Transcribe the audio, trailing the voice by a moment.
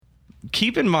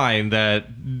keep in mind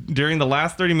that during the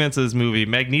last 30 minutes of this movie,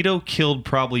 Magneto killed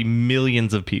probably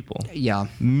millions of people. Yeah.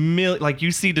 Like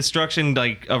you see destruction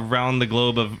like around the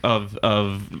globe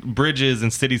of bridges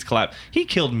and cities collapse. He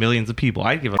killed millions of people.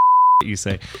 I give a what you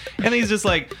say. And he's just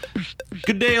like,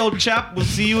 good day, old chap. We'll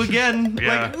see you again.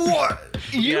 Yeah. Like, what?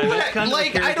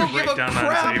 Like, I don't give a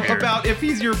crap about if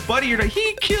he's your buddy or not.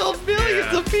 He killed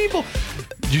millions of people.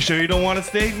 You sure you don't want to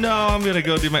stay? No, I'm going to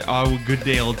go do my... Oh, good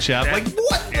day, old chap. Like,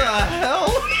 what the hell?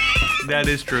 That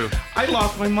is true. I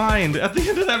lost my mind. At the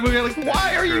end of that movie, I'm like,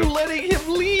 why are you letting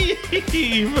him leave?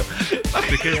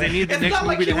 Because they need the it's next not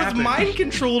like movie he to was happen. mind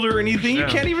controlled or anything. You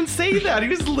can't even say that. He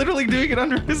was literally doing it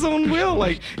under his own will.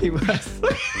 Like, he was.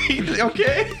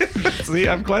 Okay? See,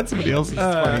 I'm glad somebody else is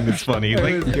finding this funny.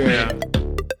 Like, Yeah.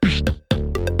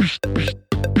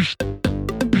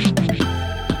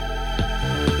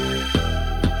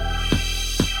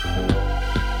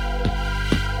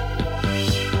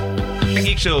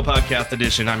 Geek Show Podcast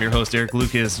Edition. I'm your host, Eric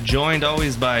Lucas, joined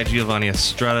always by Giovanni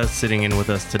Estrada, sitting in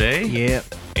with us today.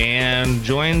 Yep. And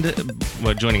joining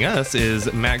us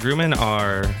is Matt Grumman,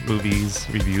 our movies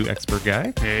review expert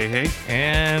guy. Hey.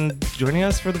 And joining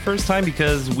us for the first time,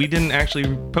 because we didn't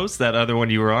actually post that other one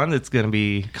you were on, it's going to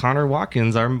be Connor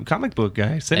Watkins, our comic book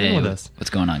guy, sitting in with us.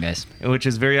 What's going on, guys? Which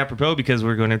is very apropos because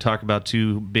we're going to talk about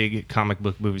two big comic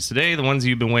book movies today. The ones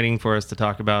you've been waiting for us to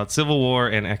talk about, Civil War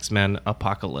and X-Men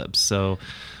Apocalypse. So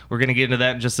we're going to get into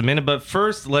that in just a minute. But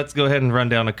first, let's go ahead and run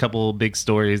down a couple big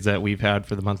stories that we've had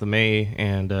for the month of May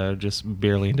and just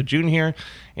barely into June here.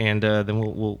 And then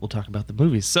we'll talk about the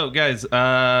movies. So, guys,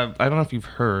 I don't know if you've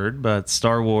heard, but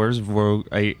Star Wars, Rogue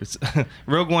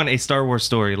One, a Star Wars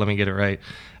story. Let me get it right.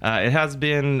 It hasn't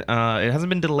been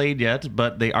delayed yet,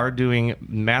 but they are doing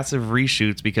massive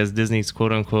reshoots because Disney's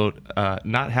quote unquote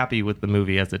not happy with the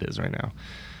movie as it is right now.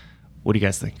 What do you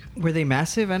guys think? Were they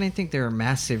massive? I didn't think they were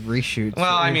massive reshoots.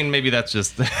 Well, I mean, maybe that's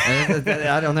just...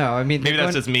 I don't know. I mean, maybe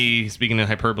that's just me speaking in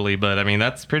hyperbole, but I mean,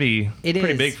 that's pretty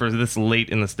big for this late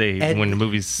in the stage And when the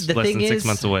movie's less than 6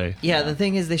 months away. Yeah, the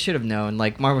thing is, they should have known.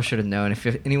 Like, Marvel should have known. If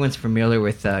anyone's familiar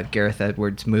with Gareth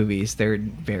Edwards' movies, they're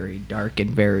very dark and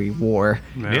very war.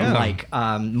 Yeah. Like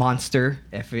Monster,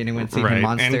 if anyone's seen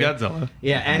Monster. And Godzilla.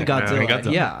 Yeah, and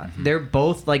Godzilla. Yeah, they're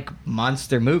both like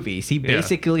monster movies. He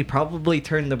basically probably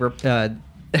turned the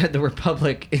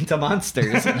Republic into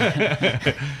monsters. Or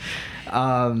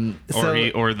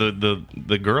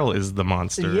the girl is the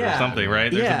monster or something,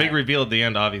 right? There's a big reveal at the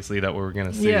end, obviously, that we're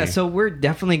gonna see. Yeah, so we're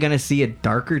definitely gonna see a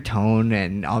darker tone,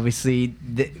 and obviously,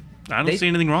 I don't see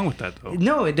anything wrong with that, though.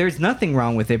 No, there's nothing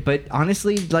wrong with it. But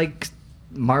honestly, like,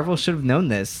 Marvel should have known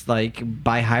this. Like,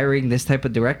 by hiring this type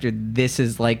of director, this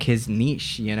is like his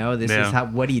niche, you know? This is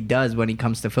what he does when he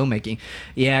comes to filmmaking.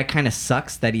 Yeah, it kind of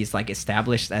sucks that he's like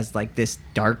established as like this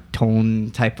dark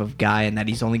tone type of guy, and that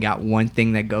he's only got one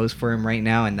thing that goes for him right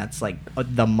now, and that's like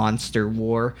the monster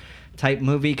war type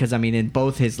movie. Because I mean, in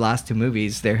both his last two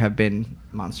movies, there have been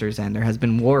monsters and there has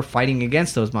been war fighting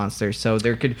against those monsters. So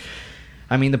there could,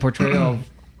 I mean, the portrayal of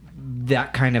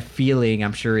that kind of feeling,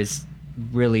 I'm sure, is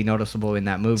really noticeable in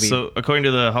that movie. So, according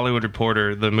to the Hollywood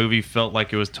Reporter, the movie felt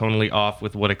like it was tonally off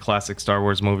with what a classic Star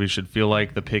Wars movie should feel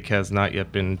like. The pick has not yet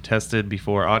been tested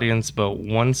before audience, but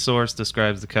one source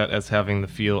describes the cut as having the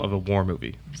feel of a war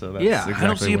movie. So that's exactly I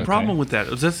don't see a problem with that.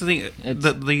 That's the thing.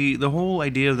 The whole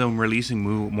idea of them releasing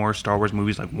more Star Wars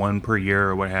movies, like one per year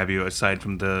or what have you, aside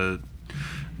from the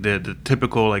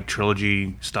typical like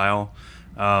trilogy style.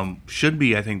 Should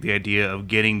be, I think, the idea of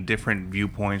getting different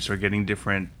viewpoints or getting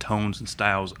different tones and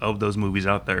styles of those movies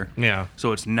out there. Yeah.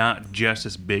 So it's not just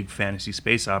this big fantasy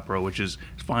space opera, which is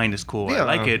fine, it's cool, Yeah. I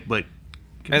like it, but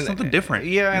give us something different.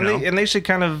 Yeah, and they should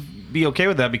kind of be okay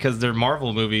with that because their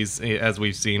Marvel movies, as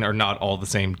we've seen, are not all the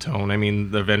same tone. I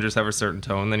mean, the Avengers have a certain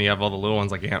tone, then you have all the little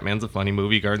ones like Ant-Man's a funny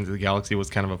movie, Guardians of the Galaxy was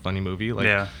kind of a funny movie.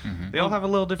 Like, they all have a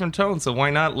little different tone, so why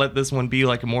not let this one be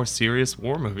like a more serious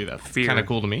war movie? That's kind of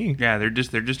cool to me. Yeah, they're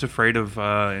just afraid of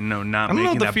not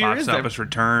making that box office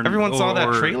return. Everyone saw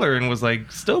that trailer and was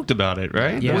like stoked about it,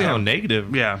 right? Yeah. There was no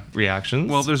negative reactions.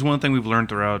 Well, there's one thing we've learned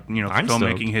throughout I'm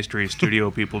filmmaking stoked. history: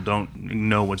 studio people don't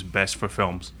know what's best for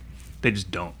films. They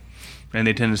just don't. And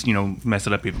they tend to, mess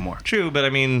it up even more. True, but I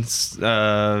mean,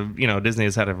 Disney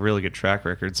has had a really good track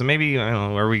record. So maybe, I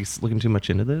don't know, are we looking too much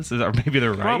into this? Or maybe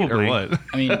they're right Probably. or what?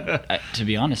 I mean, to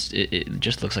be honest, it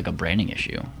just looks like a branding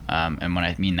issue. And when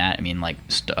I mean that, I mean like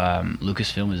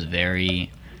Lucasfilm is very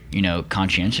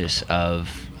conscientious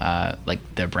of like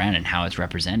their brand and how it's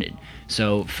represented.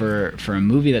 So for a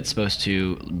movie that's supposed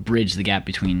to bridge the gap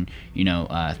between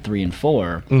 3 and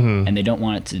 4, and they don't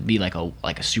want it to be like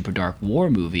a super dark war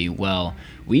movie, well,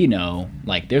 we know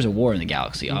like there's a war in the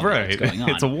galaxy, right? That's going on.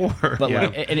 It's a war, but yeah.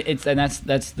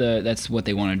 that's what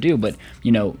they want to do. But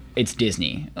it's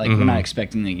Disney. Like we're not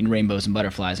expecting rainbows and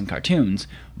butterflies and cartoons,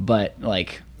 but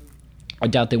like I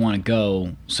doubt they want to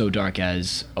go so dark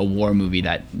as a war movie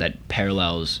that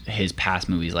parallels his past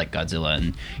movies like Godzilla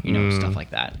and stuff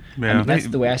like that. Yeah. I mean, that's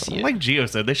the way I see it. Like Gio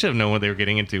said, they should have known what they were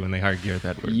getting into when they hired Gareth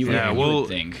Edwards. You would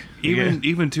think.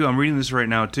 Even too, I'm reading this right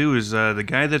now too. Is the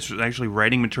guy that's actually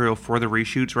writing material for the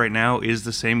reshoots right now is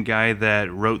the same guy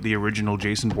that wrote the original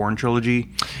Jason Bourne trilogy.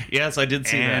 Yes, I did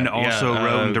see that. And also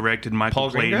wrote and directed Michael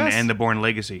Paul Clayton Greengrass? and the Bourne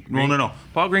Legacy. Well, no.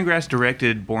 Paul Greengrass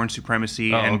directed Bourne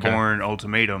Supremacy and okay. Bourne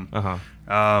Ultimatum. Uh-huh.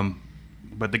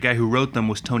 But the guy who wrote them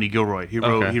was Tony Gilroy. He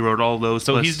wrote all those.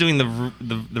 So plus- he's doing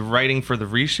the writing for the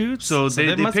reshoots. So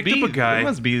they must picked up a guy- It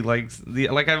must be like maybe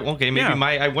Yeah.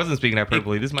 I wasn't speaking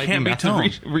hyperbole. This might can't be be massive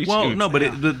toned. reshoots. Well, no,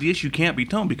 but the issue can't be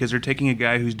toned because they're taking a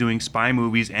guy who's doing spy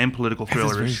movies and political This is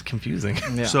very thrillers. confusing.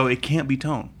 Yeah. So it can't be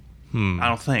toned. I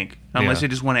don't think. Unless Yeah.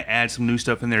 they just want to add some new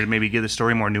stuff in there to maybe give the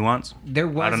story more nuance. There I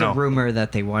was don't a know. rumor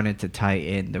that they wanted to tie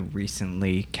in the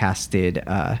recently casted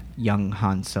young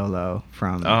Han Solo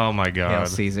from Oh my Hail god.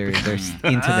 Caesar. They're into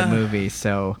the movie,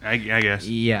 so I guess.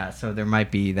 yeah, so there might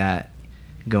be that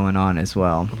going on as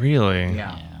well. Really?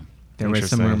 Yeah. Yeah. There were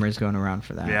some Interesting. rumors going around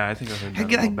for that. Yeah, I think I heard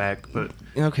that a while back. But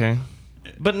Okay.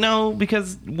 But no,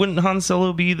 because wouldn't Han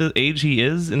Solo be the age he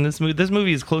is in this movie? This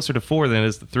movie is closer to 4 than it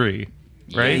is to 3,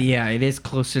 right? Yeah, it is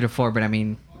closer to 4, but I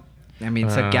mean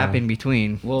it's a gap in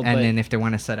between. Well, and but- then if they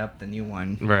want to set up the new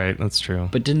one, Right, that's true.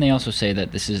 But didn't they also say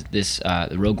that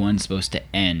the Rogue One's supposed to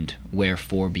end where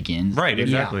 4 begins? Right,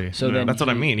 exactly. So then that's what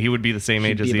I he- mean. He would be the same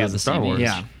he'd age as be he about is in the Star same Wars. age.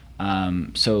 Yeah.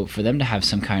 So for them to have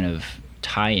some kind of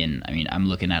tie-in, I mean, I'm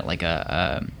looking at like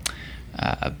a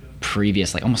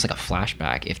previous, like almost like a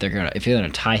flashback. If they're gonna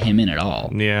tie him in at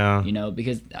all, Yeah.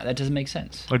 because that doesn't make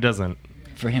sense Or doesn't.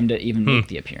 for him to even make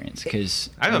the appearance. Because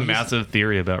I have a massive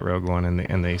theory about Rogue One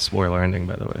and the spoiler ending,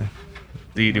 by the way.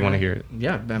 Do you want to hear it?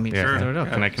 yeah, I mean, Yeah. throw it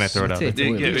up. Can I throw it out? It's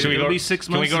Yeah, weird. Should we it'll go, be 6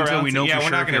 can we months go until around? we know yeah, for we're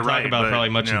sure not if going you're to talk right, about but, probably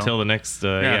much you know. until the next,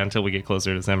 Yeah. until we get closer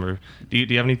to December. Do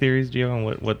you have any theories, Gio, on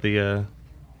what the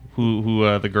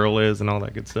who the girl is and all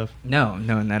that good stuff? No,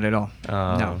 not at all.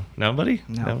 No. Nobody.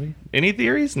 No. Nobody? Any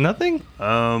theories? Nothing.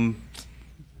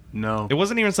 No. It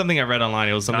wasn't even something I read online.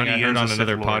 It was something Donnie I heard Yen's on a Sith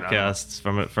another Lord, I don't know.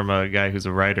 podcast from a guy who's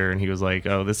a writer, and he was like,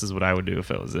 "Oh, this is what I would do if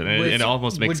it was it." And it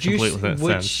almost makes complete sense.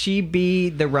 Would she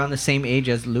be around the same age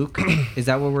as Luke? Is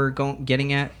that what we're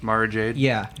getting at? Mara Jade?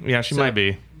 Yeah. Yeah, she So- might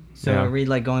be. So Yeah. are we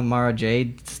like going Mara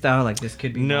Jade style? Like this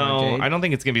could be Mara No, Jade? I don't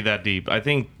think it's gonna be that deep. I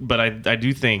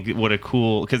do think what a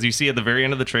cool, because you see at the very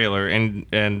end of the trailer, and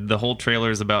the whole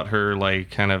trailer is about her like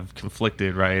kind of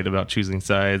conflicted, right, about choosing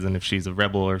sides, and if she's a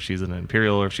rebel or if she's an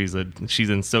imperial or if she's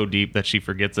in so deep that she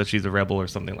forgets that she's a rebel or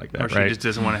something like that, Or she right? just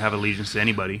doesn't want to have allegiance to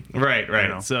anybody. Right. You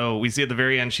know. So we see at the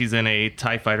very end she's in a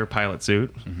TIE fighter pilot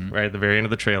suit, right at the very end of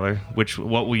the trailer,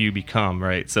 what will you become,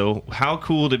 right? So how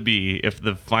cool would it be if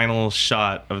the final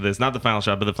shot of this, not the final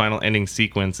shot, but the final ending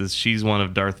sequence is she's one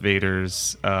of Darth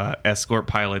Vader's escort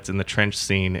pilots in the trench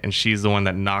scene, and she's the one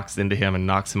that knocks into him and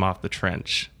knocks him off the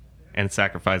trench and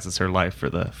sacrifices her life for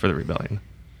the rebellion.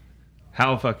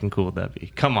 How fucking cool would that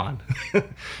be? Come on.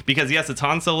 Because yes, it's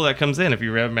Han Solo that comes in, if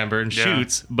you remember, and Yeah.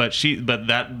 shoots, but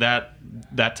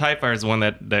that TIE fighter is the one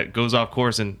that goes off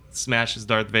course and smashes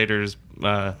Darth Vader's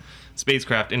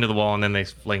spacecraft into the wall, and then they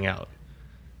fling out.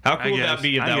 How cool would that guess.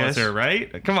 be if I that was guess. her,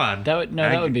 right? Come on.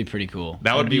 that would be pretty cool.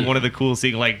 That would be one of the cool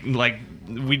scenes. Like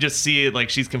we just see it, like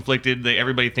she's conflicted.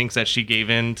 Everybody thinks that she gave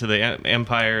in to the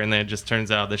Empire, and then it just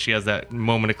turns out that she has that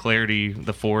moment of clarity,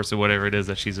 the Force or whatever it is,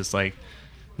 that she's just like,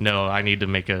 no, I need to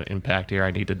make an impact here.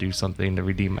 I need to do something to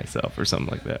redeem myself or something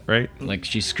like that, right? Like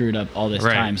she screwed up all this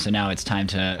Right. time, so now it's time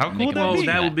to How cool make would a that movie. be?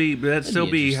 That would be, but that'd still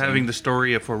be interesting. having the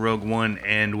story for Rogue One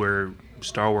and where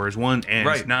Star Wars 1 ends,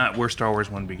 Right. not where Star Wars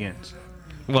 1 begins.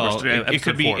 Well, Or it could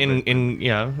episode be 4, but-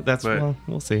 yeah. That's but- well,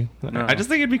 we'll see. No. I just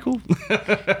think it'd be cool.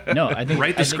 No, I think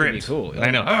Write the I think it'd be script. cool. I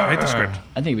know. Write the script.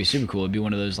 I think it'd be super cool. It'd be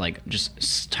one of those like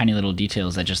just tiny little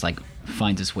details that just like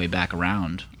finds its way back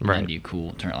around. Right. That'd be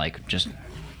cool. Turn like just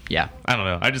yeah. I don't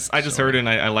know. I just heard it, and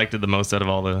I liked it the most out of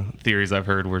all the theories I've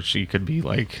heard, where she could be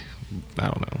like, I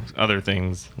don't know, other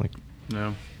things. Like,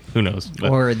 No. who knows?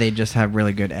 But, Or they just have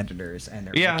really good editors and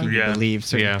they're Yeah. making you Yeah. believe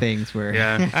certain Yeah. things where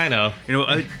Yeah. I know. You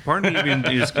know, part of me even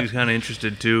is kind of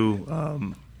interested too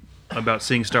about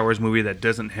seeing a Star Wars movie that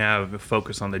doesn't have a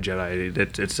focus on the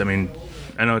Jedi. I mean,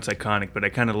 I know it's iconic, but I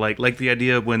kind of like the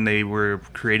idea of when they were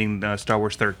creating Star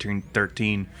Wars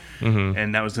 13,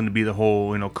 and that was going to be the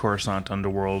whole Coruscant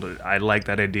underworld. I like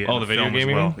that idea. Oh, in the video film game, as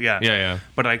you well. mean? Yeah, Yeah.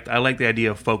 But I like the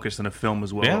idea of focus in a film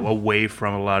as well, away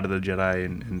from a lot of the Jedi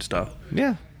and stuff.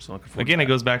 Yeah. So looking forward Again, to it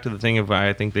goes back to the thing of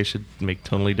I think they should make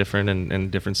totally different and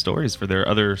different stories for their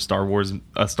other Star Wars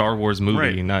movie.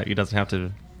 Right. Not it doesn't have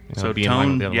to so be in line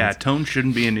with the other ones. tone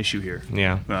shouldn't be an issue here.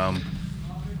 Yeah.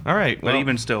 All right. But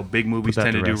even still, big movies that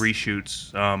tend to to do rest.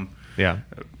 reshoots. yeah.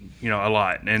 A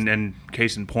lot. And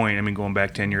case in point, I mean, going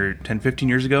back 15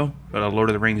 years ago, Lord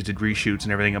of the Rings did reshoots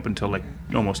and everything up until like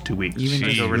almost 2 weeks. Even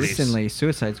just until release. recently,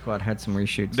 Suicide Squad had some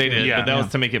reshoots. They did, Yeah. but that was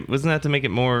to make it. Wasn't that to make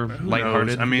it more Who lighthearted?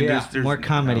 knows? I mean, Yeah, there's more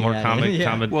comedy. more added. comic, Yeah.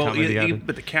 comedy added.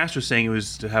 but the cast was saying it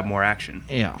was to have more action.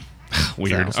 Yeah.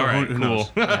 Weird. So All right, who cool.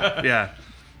 knows? Yeah.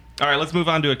 All right, let's move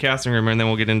on to a casting rumor, and then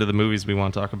we'll get into the movies we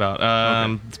want to talk about.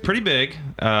 Okay. It's pretty big.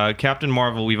 Captain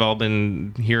Marvel, we've all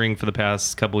been hearing for the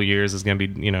past couple of years, is going to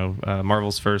be,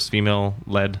 Marvel's first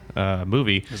female-led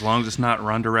movie. As long as it's not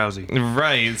Ronda Rousey.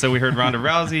 Right. So we heard Ronda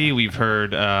Rousey. We've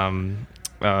heard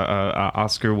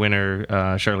Oscar winner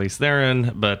Charlize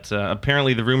Theron, but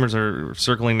apparently the rumors are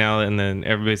circling now, and then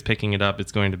everybody's picking it up.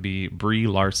 It's going to be Brie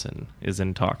Larson is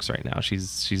in talks right now.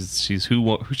 She's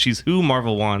who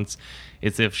Marvel wants.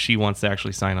 It's if she wants to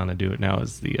actually sign on and do it now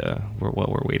is what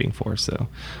we're waiting for. So,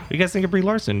 what do you guys think of Brie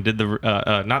Larson? Did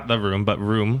the not The Room, but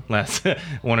Room last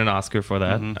won an Oscar for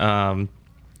that. And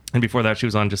before that, she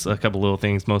was on just a couple little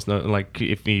things. Like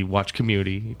if you watch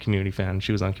Community fan,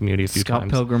 she was on Community a few Scott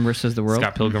times. Pilgrim versus the World.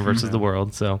 Scott Pilgrim versus the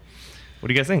World. So, what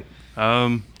do you guys think?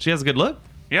 She has a good look.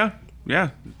 Yeah.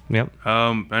 Yep.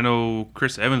 I know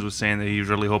Chris Evans was saying that he was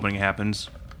really hoping it happens.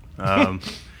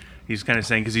 He's kind of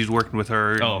saying because he's working with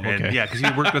her. Oh, okay. And, yeah, because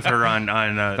he worked with her on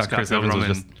Thought Scott Chris Evans Pilgrim.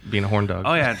 was just being a horn dog.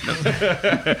 Oh yeah.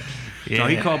 No,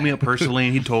 he called me up personally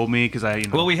and he told me because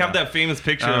Well, we have that famous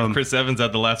picture of Chris Evans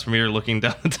at the last premiere looking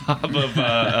down the top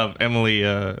of Emily,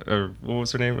 or what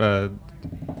was her name?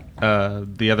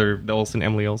 The Olsen,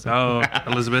 Emily Olsen. Oh,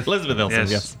 Elizabeth. Elizabeth Olsen,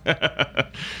 yes.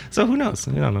 So who knows?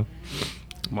 I don't know.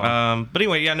 Wow. But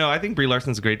anyway, I think Brie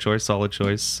Larson's a great choice, solid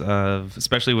choice,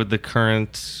 especially with the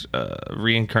current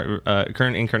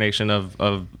current incarnation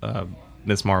of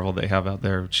Miss Marvel they have out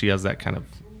there. She has that kind of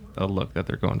a look that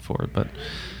they're going for, but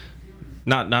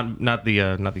not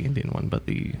the Indian one, but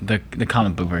the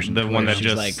comic book version. the one that She's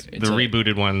just like, the it's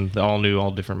rebooted one, the all new,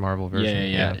 all different Marvel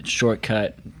version. Yeah.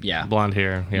 Shortcut. Yeah. Blonde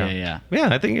hair. Yeah.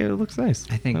 I think it looks nice.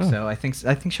 I think so. I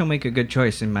think she'll make a good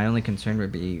choice. And my only concern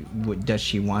would be, does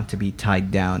she want to be tied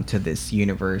down to this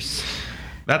universe?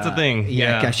 That's the thing.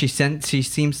 Yeah. 'cause she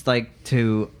seems like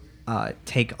to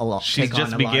take a lot. She's take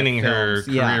just on a lot of beginning her films.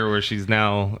 career Yeah. where she's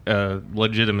now a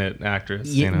legitimate actress.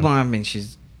 Yeah, well, I mean,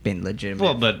 she's been legitimate.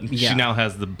 Well, but she now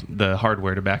has the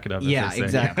hardware to back it up. as Yeah, they say.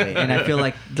 exactly. And I feel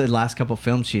like the last couple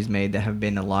films she's made, there have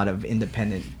been a lot of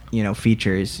independent,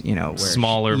 features, where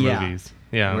Smaller movies.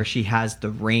 Yeah. Where she has the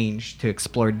range to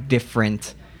explore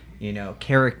different,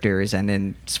 characters, and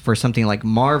then for something like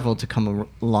Marvel to come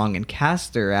along and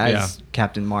cast her as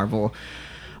Captain Marvel,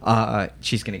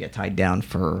 she's gonna get tied down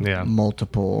for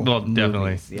multiple. Well, definitely.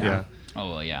 movies. Yeah. Oh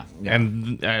well, yeah.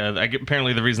 And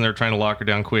apparently the reason they're trying to lock her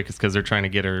down quick is because they're trying to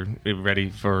get her ready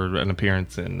for an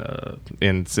appearance in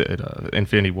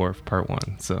Infinity War Part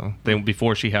 1. So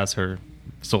before she has her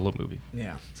solo movie.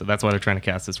 Yeah. So that's why they're trying to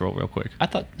cast this role real quick. I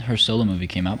thought her solo movie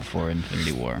came out before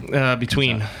Infinity War.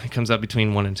 It comes out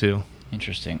between 1 and 2.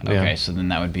 Interesting. Yeah. Okay, so then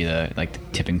that would be the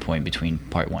tipping point between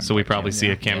part 1. So we and part probably 2. see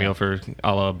a cameo for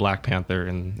a la Black Panther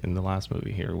in the last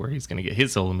movie here, where he's going to get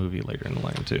his solo movie later in the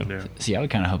line too. Yeah. See, I would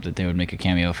kind of hope that they would make a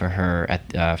cameo for her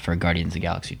for Guardians of the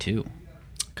Galaxy 2.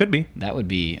 Could be. That would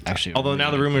be actually. Although now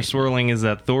the really rumor big. swirling is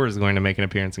that Thor is going to make an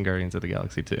appearance in Guardians of the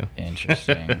Galaxy too.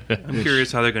 Interesting. I'm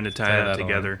curious how they're going to tie that that all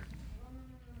together.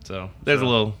 So there's a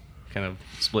little kind of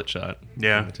split shot.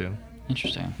 Yeah. between the two.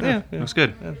 Interesting. Yeah, Looks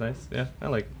good. That's nice. Yeah, I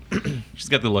like. She's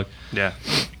got the look. Yeah.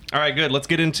 All right, good. Let's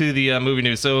get into the movie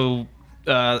news. So,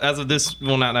 as of this,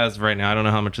 well, not as of right now, I don't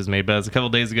know how much is made, but as a couple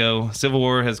days ago, Civil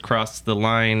War has crossed the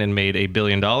line and made $1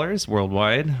 billion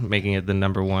worldwide, making it the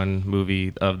 #1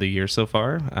 movie of the year so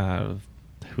far.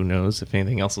 Who knows if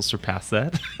anything else will surpass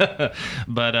that?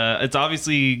 But it's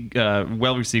obviously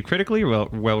well received critically,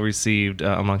 well received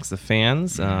amongst the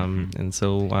fans. And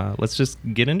so let's just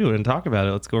get into it and talk about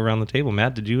it. Let's go around the table.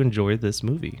 Matt, did you enjoy this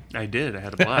movie? I did. I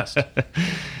had a blast. It's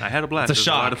It's a It was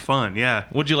shock. a lot of fun. Yeah.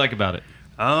 What'd you like about it?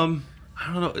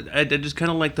 I don't know. I just kind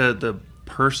of like the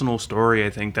personal story. I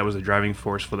think that was a driving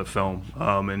force for the film.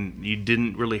 And you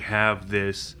didn't really have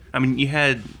this. I mean, you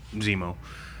had Zemo,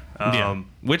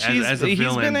 Which he's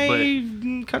been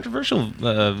a controversial.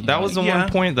 That was the one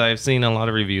point that I've seen in a lot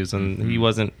of reviews, and he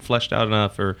wasn't fleshed out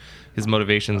enough, or his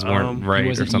motivations weren't right,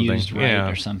 or something.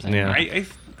 Or something. Yeah. I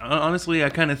honestly, I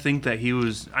kind of think that he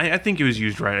was. I think he was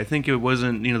used right. I think it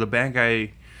wasn't. The bad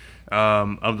guy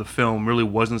of the film really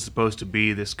wasn't supposed to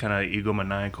be this kind of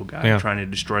egomaniacal guy trying to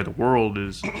destroy the world. It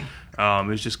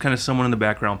was just kind of someone in the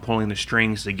background pulling the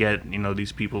strings to get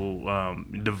these people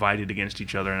divided against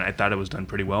each other, and I thought it was done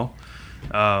pretty well.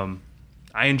 I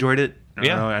enjoyed it.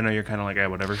 I know you're kind of like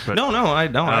whatever. But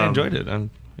I enjoyed it.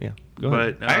 Go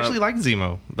ahead. But I actually like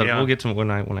Zemo, but we'll get to it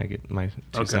when I get my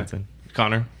 2 cents in.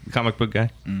 Connor, the comic book guy.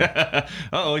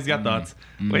 Oh, he's got thoughts.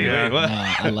 Wait, what?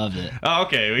 No, I loved it. Oh,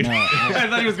 okay. I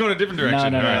thought he was going a different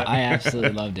direction. No. I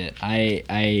absolutely loved it. I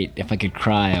if I could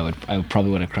cry, I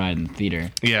probably would have cried in the theater.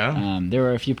 Yeah. There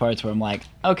were a few parts where I'm like,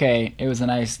 okay, it's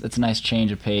a nice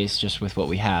change of pace just with what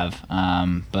we have.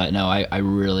 But no, I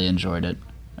really enjoyed it.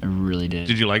 I really did.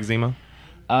 Did you like Zemo?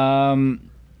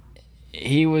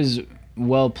 He was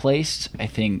well placed. I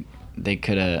think they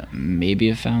could have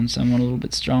maybe found someone a little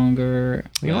bit stronger.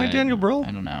 You like Daniel Brühl?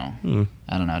 I don't know.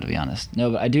 I don't know, to be honest.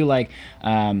 No, but I do like.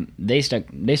 They stuck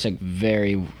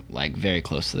very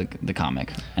close to the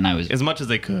comic, and I was as much as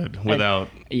they could without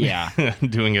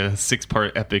doing a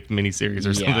 6-part epic miniseries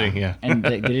or something. Yeah, and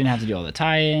they didn't have to do all the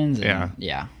tie-ins.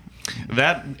 Yeah.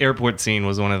 That airport scene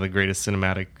was one of the greatest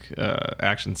cinematic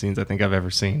action scenes I think I've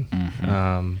ever seen.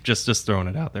 Mm-hmm. Just throwing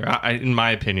it out there. In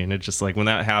my opinion, it's just like when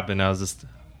that happened, I was just.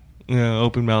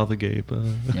 Open mouth agape.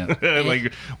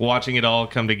 Like watching it all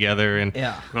come together, and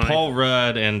Paul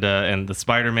Rudd and the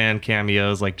Spider-Man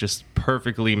cameos like just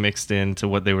perfectly mixed into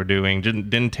what they were doing.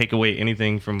 Didn't take away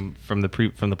anything from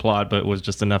the plot, but was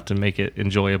just enough to make it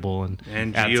enjoyable and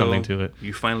add Gio, something to it.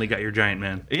 You finally got your Giant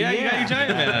Man. Yeah, you got your Giant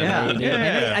Man.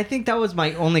 And I think that was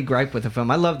my only gripe with the film.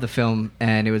 I loved the film,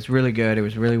 and it was really good. It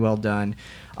was really well done.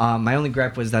 My only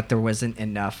gripe was that there wasn't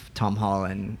enough Tom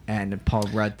Holland and Paul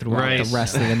Rudd throughout the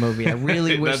rest of the movie. I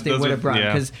really wish they would have brought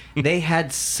because they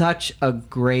had such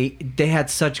great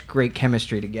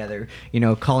chemistry together.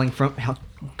 Calling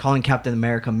Captain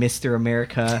America Mr.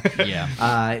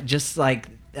 America. Just like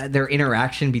their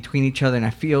interaction between each other, and I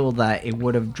feel that it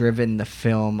would have driven the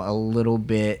film a little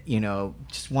bit,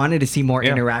 just wanted to see more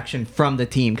interaction from the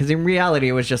team, because in reality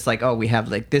it was just like, oh, we have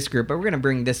like this group, but we're gonna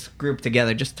bring this group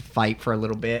together just to fight for a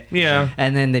little bit,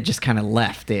 and then they just kind of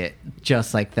left it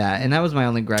just like that. And that was my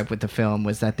only gripe with the film,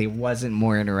 was that there wasn't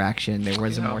more interaction, there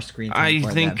wasn't more screen time.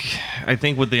 I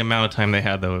think with the amount of time they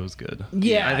had, though, it was good.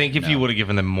 I think if you would have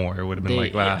given them more, it would have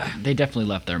been they definitely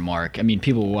left their mark. I mean,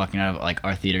 people were walking out of like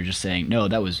our theater just saying, no,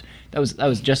 that was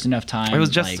just enough time. It was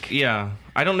just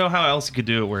I don't know how else you could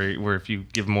do it where if you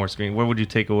give more screen, what would you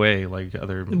take away, like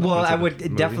other? Well, I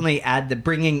would definitely add the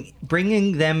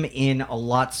bringing them in a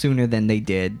lot sooner than they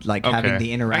did, like having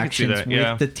the interactions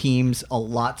with the teams a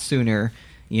lot sooner.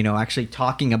 Actually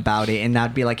talking about it, and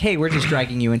not be like, hey, we're just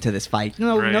dragging you into this fight.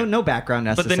 No background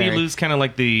necessary. But then you lose kind of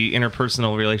like the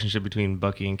interpersonal relationship between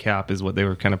Bucky and Cap, is what they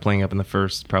were kind of playing up in the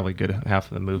first probably good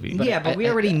half of the movie. But we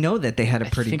already know that they had a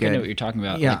pretty good. I know what you're talking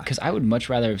about. Yeah, because I would much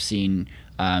rather have seen,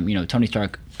 Tony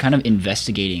Stark kind of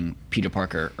investigating Peter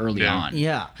Parker early on.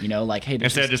 Yeah. Like, hey,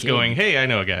 instead of just going, hey, I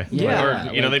know a guy. Yeah.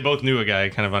 Or, they both knew a guy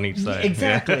kind of on each side.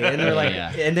 Exactly. And they're like,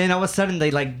 and then all of a sudden they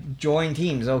like join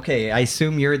teams. Okay, I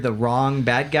assume you're the wrong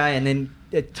bad guy. And then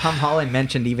Tom Holland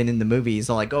mentioned even in the movies,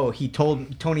 like, oh,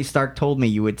 Tony Stark told me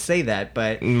you would say that,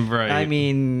 but I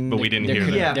mean, but we didn't hear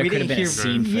that. Yeah, there could have been a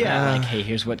scene for that, like, hey,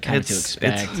 here's what kind of to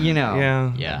expect.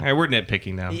 Yeah, we're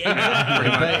nitpicking now.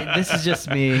 But this is just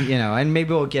me, and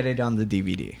maybe we'll get it on the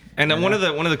DVD. And one of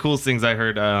the coolest things I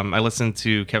heard, I listened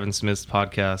to Kevin Smith's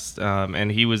podcast, and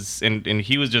he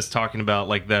was just talking about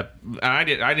like that. I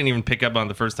didn't even pick up on it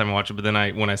the first time I watched it, but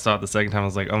then when I saw it the second time, I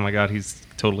was like, oh my god, he's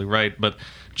totally right. But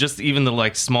just even the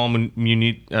like small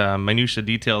minutia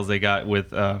details they got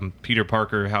with Peter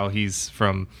Parker, how he's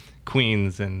from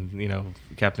Queens, and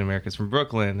Captain America's from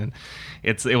Brooklyn, and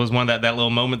it was one that little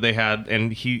moment they had,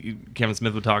 and Kevin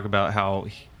Smith would talk about how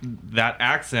that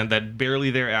accent, that barely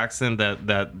their accent that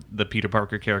the Peter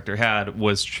Parker character had,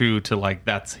 was true to like,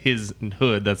 that's his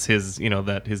hood, that's his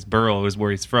that his borough is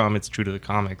where he's from. It's true to the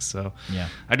comics. So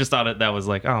I just thought that was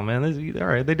like, oh man, all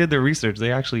right, they did their research.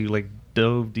 They actually like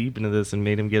dove deep into this and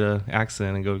made him get an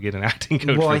accent and go get an acting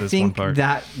coach well, for I this think one part.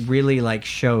 that really like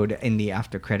showed in the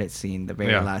after credit scene, the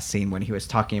very Yeah. last scene when he was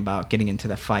talking about getting into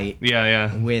the fight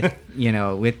Yeah. with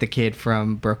with the kid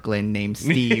from Brooklyn named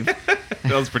Steve.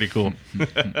 That was pretty cool.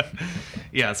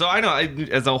 Yeah, so I know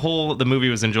as a whole, the movie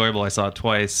was enjoyable. I saw it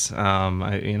twice.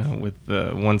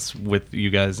 Once with you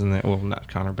guys, and then, well, not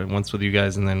Connor, but once with you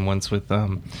guys, and then once with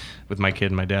my kid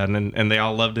and my dad, and they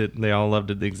all loved it. They all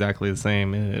loved it exactly the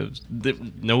same.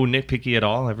 No nitpicky at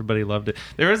all. Everybody loved it.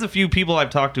 There is a few people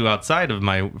I've talked to outside of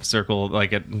my circle,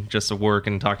 like at just at work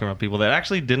and talking about people that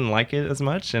actually didn't like it as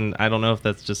much, and I don't know if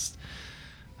that's just.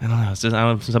 I don't know. It's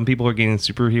just some people are getting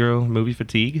superhero movie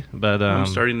fatigue, but I'm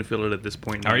starting to feel it at this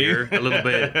point in the year a little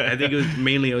bit. I think it was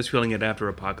mainly I was feeling it after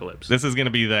Apocalypse. This is going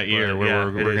to be that year where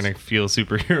we're going to feel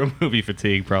superhero movie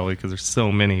fatigue probably because there's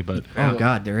so many. But oh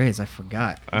God, there is. I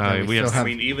forgot. We have. I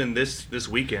mean, even this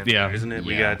weekend, isn't it?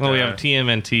 Yeah. We have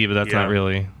TMNT, but that's not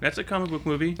really. That's a comic book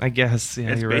movie. I guess.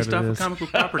 Yeah, it's you're based right, off a comic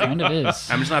book property. Kind of is.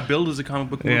 I mean, it's not billed as a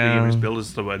comic book movie. Yeah. It was billed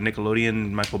as the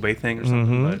Nickelodeon Michael Bay thing or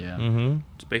something. But Mm-hmm.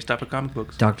 it's based off of comic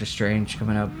books. Doctor Strange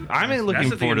coming up. I'm That's looking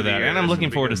the forward to thing of the that, year. and I'm That's looking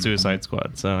the forward to big Suicide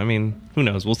Squad. So I mean, who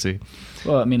knows? We'll see.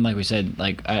 Well, I mean, like we said,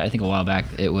 like I think a while back,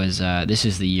 it was this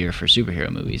is the year for superhero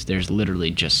movies. There's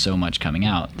literally just so much coming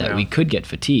out that we could get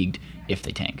fatigued if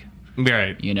they tank.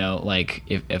 Right. You know, like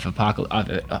if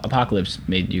Apocalypse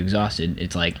made you exhausted,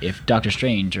 it's like if Doctor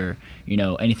Strange or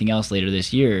anything else later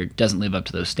this year doesn't live up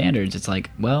to those standards, it's like,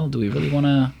 well, do we really want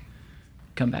to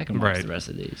come back and watch the rest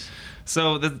of these?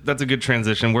 So that's a good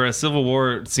transition. Whereas Civil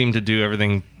War seemed to do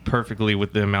everything perfectly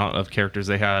with the amount of characters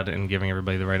they had and giving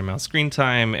everybody the right amount of screen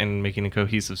time and making a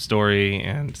cohesive story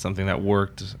and something that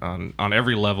worked on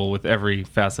every level with every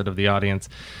facet of the audience.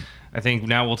 I think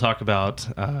now we'll talk about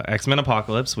X-Men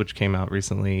Apocalypse, which came out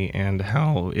recently, and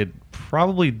how it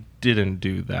probably didn't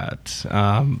do that.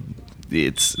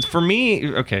 It's for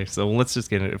me. Okay, so let's just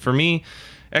get into it. For me,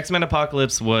 X-Men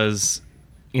Apocalypse was,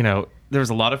 there was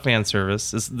a lot of fan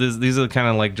service. These are kind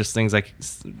of like just things I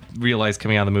realized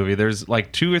coming out of the movie. There's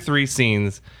like 2 or 3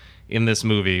 scenes in this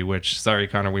movie, which, sorry,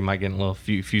 Connor, we might get a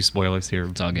few spoilers here.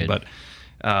 It's all good. But,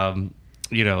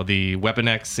 the Weapon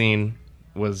X scene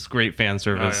was great fan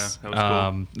service. Oh, yeah. That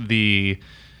was cool. The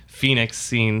Phoenix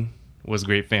scene was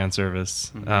great fan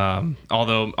service. Mm-hmm.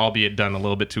 Although, albeit done a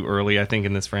little bit too early, I think,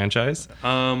 in this franchise.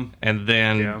 And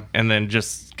then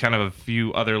just kind of a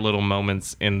few other little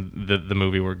moments in the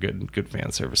movie were good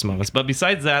fan service moments. But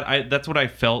besides that, that's what I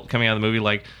felt coming out of the movie.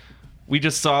 Like, we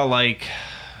just saw in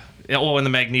the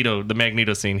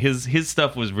Magneto scene, his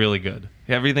stuff was really good.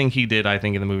 Everything he did, I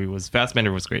think, in the movie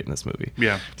Fassbender was great in this movie.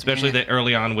 Yeah. Especially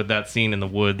early on with that scene in the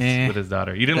woods with his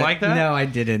daughter. You didn't like that? No, I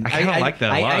didn't. I kind of like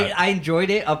that a lot. I enjoyed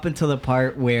it up until the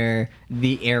part where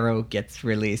the arrow gets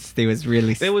released. It was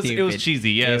really stupid. It was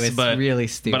cheesy, yes, it was but really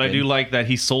stupid. But I do like that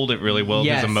he sold it really well,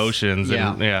 Yes. his emotions,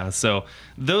 and so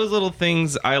those little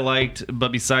things I liked.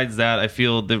 But besides that, I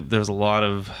feel there's a lot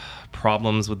of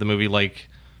problems with the movie. Like,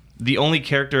 the only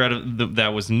character out of that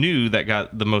was new that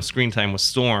got the most screen time was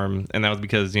Storm, and that was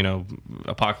because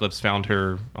Apocalypse found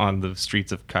her on the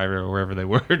streets of Cairo or wherever they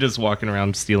were, just walking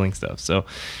around stealing stuff. So,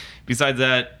 besides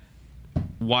that,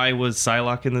 why was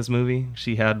Psylocke in this movie?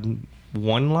 She had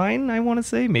 1 line, I want to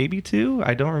say, maybe 2.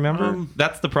 I don't remember.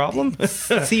 That's the problem.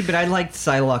 See, but I liked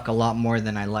Psylocke a lot more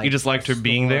than I liked. You just liked her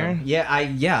being there? Yeah,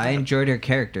 I enjoyed her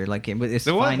character. Like, it's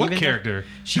fine. What Even character?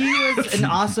 She was an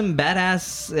awesome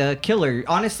badass killer.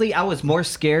 Honestly, I was more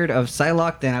scared of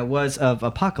Psylocke than I was of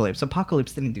Apocalypse.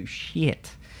 Apocalypse didn't do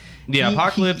shit. Yeah,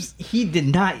 Apocalypse. He did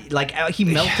not he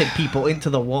melted people into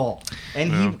the wall,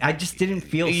 and I just didn't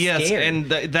feel scared. Yes, and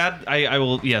that I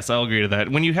will. Yes, I'll agree to that.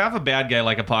 When you have a bad guy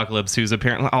like Apocalypse, who's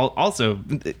apparently also,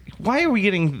 why are we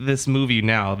getting this movie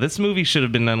now? This movie should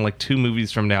have been done like 2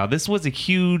 movies from now. This was a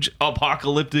huge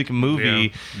apocalyptic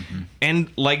movie, and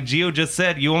like Gio just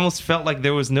said, you almost felt like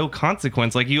there was no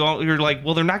consequence. Like you're like,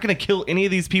 well, they're not going to kill any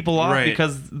of these people off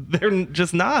because they're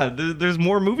just not. There's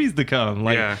more movies to come.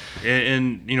 Like, yeah,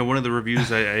 and one of the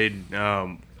reviews I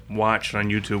watched on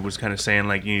YouTube was kind of saying,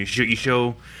 like, you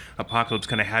show Apocalypse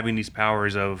kind of having these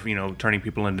powers of turning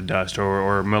people into dust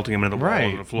or melting them into the wall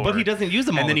or the floor, but he doesn't use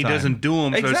them all and then the time. He doesn't do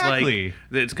them. Exactly.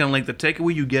 So it's kind of like the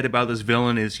takeaway you get about this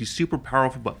villain is he's super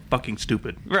powerful but fucking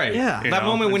stupid. Right. Yeah. That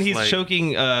moment when he's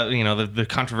choking, the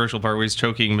controversial part where he's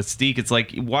choking Mystique, it's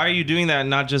like, why are you doing that and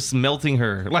not just melting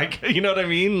her? Like, you know what I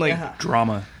mean? Like,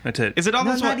 drama. That's it. Is it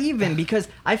almost not even, because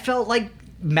I felt like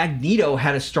Magneto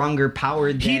had a stronger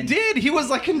power than... He did. He was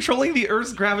like controlling the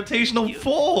Earth's gravitational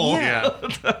pull. Yeah.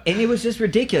 And it was just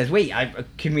ridiculous. Wait,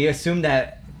 can we assume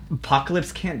that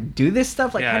Apocalypse can't do this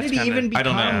stuff? Like, Yeah, how did he it's kinda- even I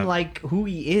don't know. become like who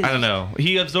he is? I don't know.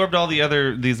 He absorbed all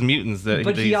these mutants that.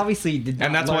 But he obviously did not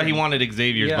and that's why he learn. wanted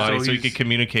Xavier's Yeah. body So so he he's- could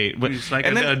communicate. He's like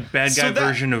and a bad guy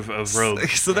version of Rogue.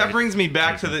 So that right? brings me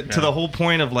back to Yeah. the whole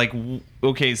point of like,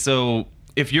 okay, so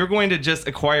if you're going to just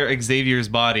acquire Xavier's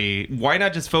body, why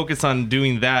not just focus on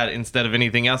doing that instead of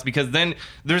anything else? Because then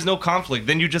there's no conflict.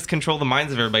 Then you just control the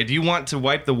minds of everybody. Do you want to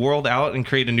wipe the world out and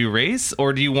create a new race,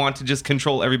 or do you want to just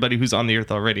control everybody who's on the Earth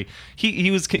already?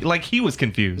 He was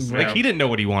confused. Yeah. Like he didn't know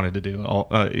what he wanted to do.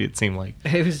 It seemed like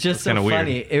It was just so kinda weird.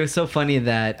 funny. It was so funny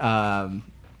that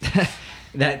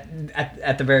that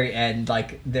at the very end,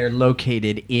 like they're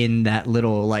located in that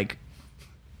little like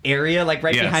area, like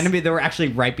right Yes. behind him. They were actually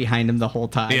right behind him the whole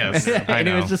time. Yes, I and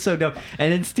it know. was just so dope.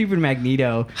 And then stupid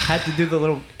Magneto had to do the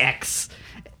little X.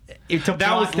 To that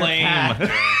was block their lame.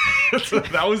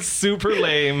 path. That was super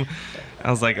lame.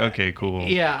 I was like, okay, cool.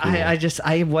 Yeah, cool.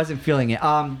 I wasn't feeling it.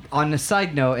 On a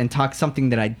side note, and talk something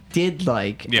that I did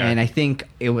like, Yeah. and I think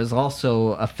it was also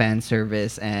a fan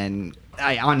service, and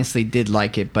I honestly did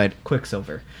like it. But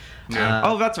Quicksilver,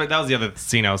 Oh, that's right. That was the other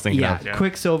scene I was thinking yeah, of. Yeah.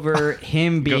 Quicksilver,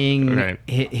 him Go- being right.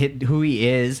 who he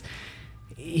is,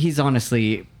 he's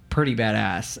honestly pretty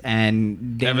badass.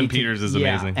 And they Evan need to- Peters is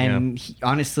yeah, amazing, and he,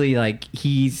 honestly, like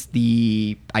he's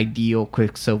the ideal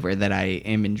Quicksilver that I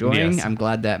am enjoying. Yes. I'm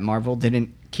glad that Marvel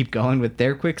didn't keep going with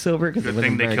their Quicksilver because it Good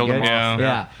wasn't thing they very killed him good. off.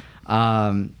 Yeah.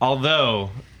 Yeah. Although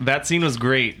that scene was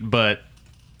great, but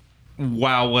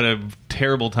wow, what a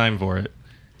terrible time for it.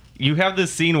 You have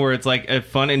this scene where it's like a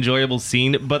fun, enjoyable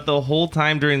scene, but the whole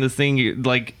time during this thing,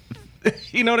 like,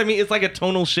 you know what I mean? It's like a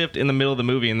tonal shift in the middle of the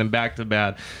movie and then back to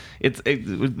bad.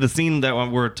 The scene that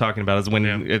we're talking about is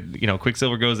when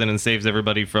Quicksilver goes in and saves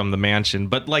everybody from the mansion,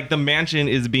 but like the mansion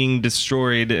is being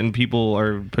destroyed and people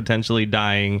are potentially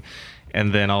dying.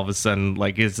 And then all of a sudden,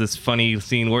 like, is this funny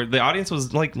scene where the audience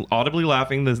was like audibly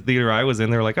laughing. The theater I was in,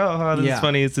 they were like, "Oh, this is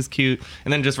funny. This is cute."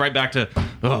 And then just right back to,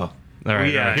 "Oh, all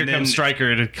right, Yeah, here and comes then-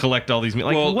 Stryker to collect all these."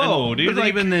 Like, whoa, and- dude! But Like,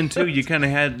 even then too, you kind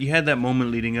of had that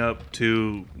moment leading up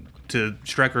to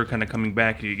Stryker kind of coming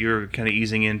back. You're kind of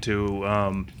easing into,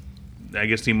 I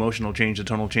guess, the emotional change, the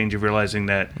tonal change of realizing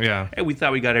that, Yeah. hey, we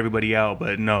thought we got everybody out,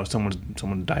 but no,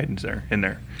 someone died in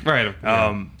there. right?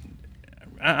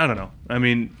 I don't know. I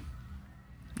mean.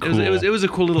 Cool. It was a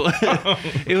cool little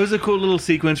it was a cool little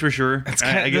sequence for sure. That's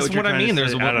get that's what you're I trying to mean.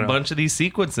 There's say. a I don't know. bunch of these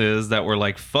sequences that were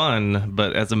like fun,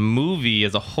 but as a movie,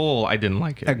 as a whole, I didn't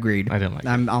like it. Agreed. I didn't like it.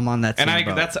 I'm on that. And same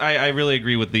boat. I really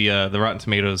agree with the Rotten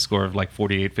Tomatoes score of like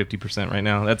 48-50% right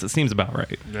now. It seems about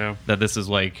right. Yeah. That this is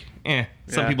like, some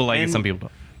Yeah. people like it, And- some people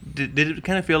don't. Did it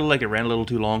kind of feel like it ran a little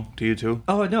too long to you too?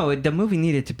 Oh no! The movie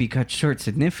needed to be cut short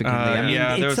significantly. I mean,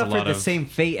 yeah, there it was a suffered lot the of- same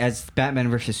fate as Batman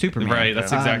versus Superman. Right,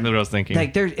 that's exactly what I was thinking.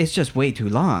 Like, it's just way too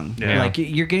long. Yeah. Like,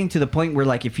 you're getting to the point where,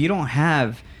 like, if you don't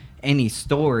have any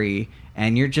story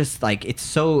and you're just like,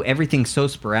 everything's so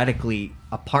sporadically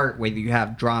apart, whether you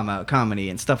have drama,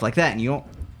 comedy, and stuff like that, and you don't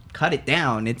cut it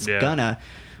down, it's Yeah. gonna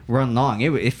run long.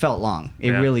 It felt long. It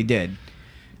Yeah. really did.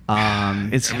 I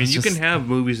mean, you can have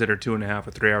movies that are 2.5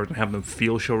 or 3 hours and have them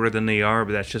feel shorter than they are,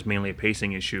 but that's just mainly a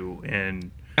pacing issue.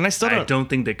 And And I still don't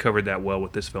think they covered that well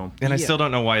with this film. And I Yeah. still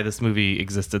don't know why this movie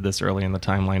existed this early in the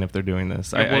timeline if they're doing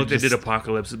this. Well, they did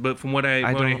Apocalypse, but from what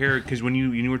I don't- hear, because when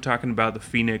you were talking about the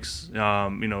Phoenix,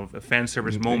 a fan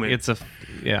service moment, It's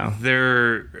yeah.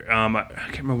 they're I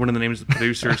can't remember one of the names of the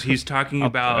producers. He's talking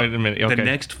about wait a minute, the okay.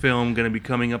 next film going to be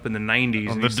coming up in the 90s.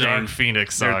 Oh, and the he's Dark saying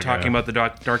Phoenix They're saga. talking about the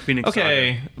Dark Phoenix.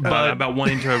 Okay, saga, but- about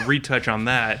wanting to retouch on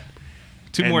that.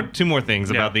 Two more things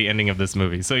Yeah. about the ending of this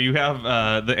movie. So you have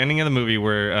the ending of the movie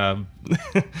where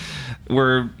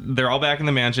where they're all back in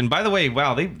the mansion. By the way,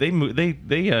 wow, they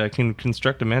can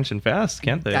construct a mansion fast,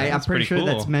 can't they? I'm That's pretty sure cool.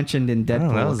 that's mentioned in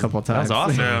Deadpool that was- a couple that times. was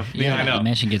awesome. Yeah. I know. The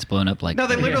mansion gets blown up like No,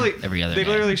 they literally every other they day.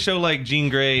 literally show like Jean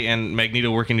Grey and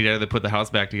Magneto working together to put the house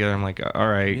back together. I'm like, all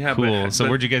right, Yeah, cool. but- So but-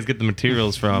 where'd you guys get the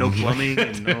materials from? No plumbing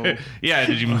and no. Yeah,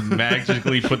 did you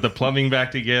magically put the plumbing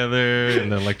back together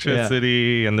and the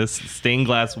electricity and this stained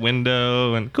glass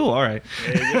window and cool, all right.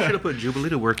 They should have put Jubilee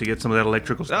to work to get some of that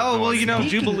electrical stuff. Oh well, going.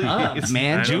 Jubilee, of,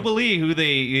 man. I know. Jubilee, who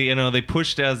they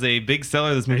pushed as a big seller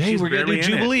of this movie. Hey, she's we're gonna do barely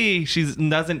in it. Jubilee.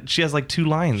 She has like 2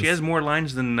 lines. She has more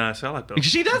lines than Salak though.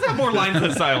 She does have more lines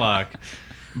than Psylocke.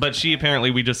 But she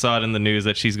apparently, we just saw it in the news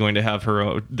that she's going to have her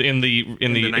own, in the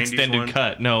 90s extended one?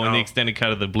 cut. No, in the Oh. extended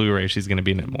cut of the Blu-ray, she's going to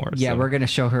be in it more. Yeah, so. we're gonna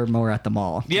show her more at the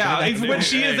mall. Yeah, it's when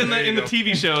she is in There the you go.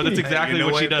 TV show. That's exactly You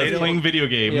know what she what? They does, don't- playing video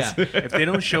games. Yeah. If they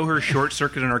don't show her Short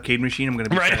Circuit an arcade machine, I'm gonna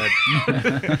be Right.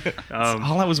 sad.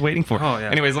 All I was waiting for. Oh, yeah.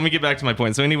 Anyways, let me get back to my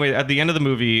point. So anyway, at the end of the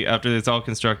movie, after it's all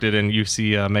constructed and you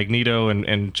see Magneto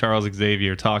and Charles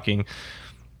Xavier talking,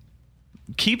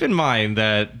 keep in mind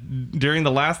that during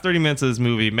the last 30 minutes of this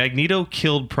movie, Magneto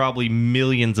killed probably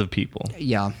millions of people.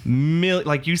 Yeah.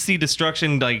 Like you see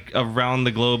destruction like around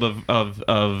the globe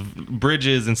of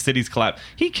bridges and cities collapse.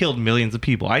 He killed millions of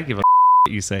people. I give a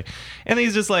what you say. And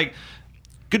he's just like,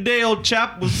 good day, old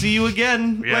chap. We'll see you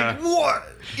again. Yeah. Like, what?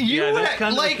 that's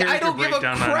kind of like, I don't give a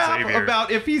crap about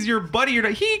if he's your buddy or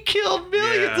not. He killed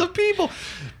millions of people.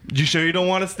 You sure you don't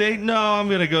want to stay? No, I'm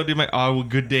going to go do my... Oh, well,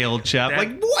 good day, old chap.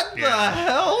 Like, what the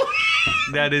hell?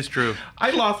 That is true.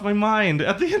 I lost my mind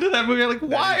at the end of that movie. I'm like,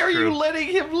 why are you letting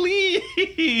him leave?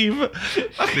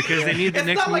 Because they need the next movie to happen.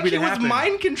 It's not like he was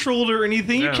mind controlled or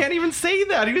anything. You can't even say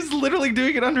that. He was literally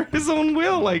doing it under his own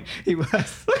will. Like, he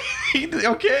was.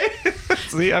 Okay.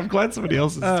 See, I'm glad somebody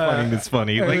else is finding this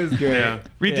funny. Like, was great.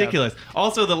 Ridiculous.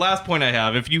 Also, the last point I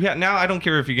have, if you now I don't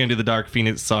care if you're going to do the Dark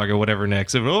Phoenix saga, whatever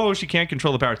next. If, she can't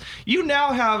control the powers. You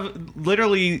now have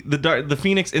literally the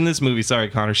Phoenix in this movie. Sorry,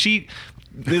 Connor. She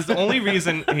is the only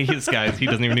reason he doesn't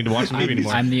even need to watch the movie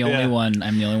anymore. I'm the only one.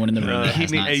 I'm the only one in the room. That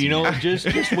has not you seen know, it.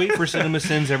 just wait for Cinema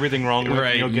Sins. Everything wrong with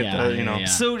Right. You'll get Yeah.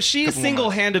 So she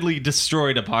single-handedly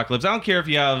destroyed Apocalypse. I don't care if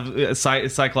you have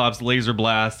Cyclops laser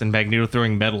blast and Magneto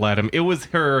throwing metal at him. It was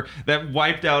her that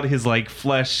wiped out his like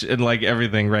flesh and like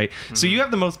everything, right? Mm-hmm. So you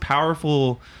have the most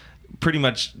powerful pretty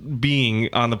much being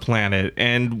on the planet,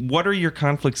 and what are your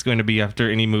conflicts going to be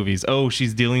after any movies? Oh,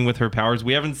 she's dealing with her powers.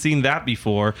 We haven't seen that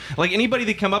before. Like anybody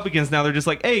they come up against now, they're just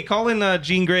like, hey, call in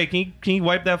Jean Grey. Can you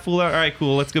wipe that fool out? All right,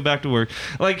 cool, let's go back to work.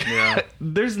 Like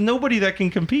there's nobody that can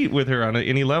compete with her on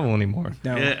any level anymore.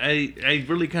 No. Yeah, I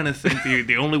really kind of think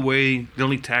the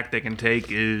only tack they can take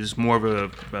is more of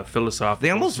a philosophical. They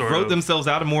almost wrote themselves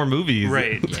out of more movies.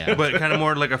 Right. Yeah. But kind of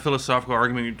more like a philosophical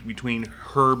argument between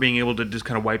her being able to just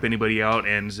kind of wipe anybody out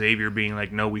and Xavier being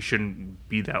like, no, we shouldn't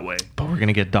be that way. But we're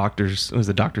gonna get Doctors. Was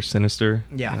it Dr. Sinister?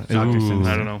 Yeah, Dr. Sinister.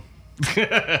 I don't know.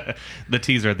 The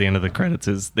teaser at the end of the credits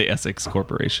is the Essex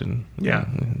Corporation. Yeah.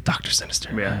 Dr. Sinister.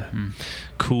 Yeah.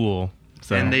 Cool.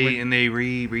 So And they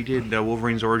redid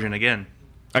Wolverine's origin again.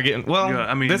 again, well, Yeah,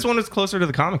 I mean- this one is closer to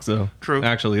the comics though. True.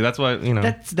 Actually, that's why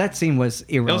That scene was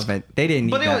irrelevant. They didn't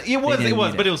need But that. it was, They didn't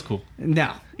need but it was cool.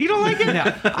 No. You don't like it?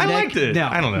 No. I liked it. No.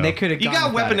 I don't know. They could have You gone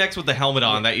got without Weapon it. X with the helmet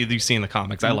on that you see in the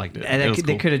comics. I liked it. And It was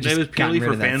they cool. could have just It was purely gotten rid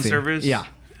for of that fan scene. service? Yeah.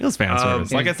 It was fan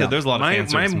service. Like I said, there's a lot of fan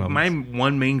service my moments.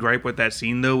 one main gripe with that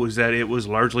scene though was that it was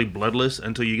largely bloodless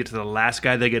until you get to the last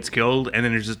guy that gets killed, and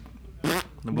then there's just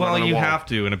Well, you have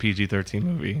to in a PG-13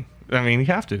 movie. I mean, you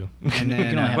have to. And You can then,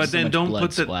 only have but so then much don't blood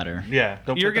put the splatter. Don't You're put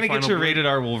the gonna get final your blood. rated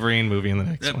R Wolverine movie in the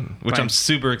next Yep, one, which fine. I'm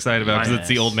super excited about because it's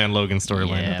the Yes. Old Man Logan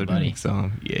storyline Yeah, that they're buddy. doing.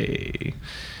 So, yay!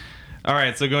 All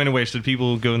right, so going away, should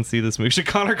people go and see this movie? Should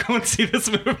Connor go and see this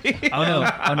movie? Oh no!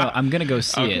 I'm gonna go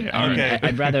see Okay, it. I mean, okay.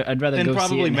 I'd rather Then go see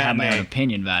probably it and have my matinee. own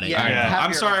opinion about it. Yeah. I know. Have I'm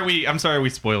your- sorry we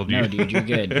spoiled you. No, dude, you're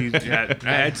good. Yeah,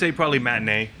 I'd say probably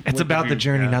matinee. It's about the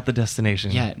journey, not the destination.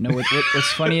 Yeah, no.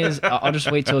 What's funny is I'll just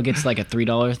wait till it gets like a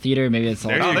 $3 theater. Maybe it's all.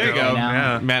 There Oh, you there you go. go.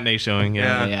 Yeah. Matinee showing.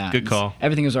 Yeah. Yeah. Good call.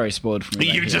 Everything was already spoiled for me.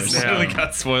 You right just here, so- really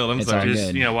got spoiled. I'm It's sorry. all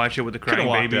Just good. watch it with the Could've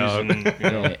crying walked babies.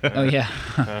 out. And, Oh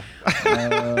yeah.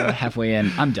 Halfway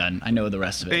in, I'm done. I know the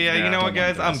rest of it. Yeah, you know what,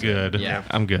 guys? I'm good. Yeah.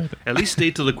 I'm good. At least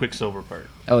stay till the Quicksilver part.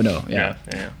 Oh no, yeah.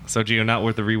 Yeah. So, Gio, not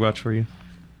worth the rewatch for you?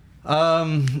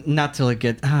 not till it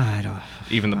get. I don't.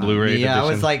 Even the Blu-ray Yeah, I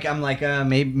edition? was like,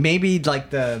 maybe like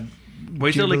the.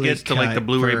 Wait till it Jubilee gets to like the cut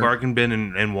Blu-ray for- bargain bin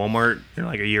in Walmart in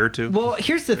like a year or two. Well,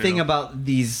 here's the thing know. about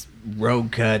these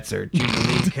road cuts or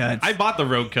Jubilee cuts. I bought the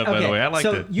Road Cut, by the way. I liked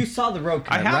so it. you saw the road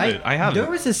cut, I have right? it. I have there it.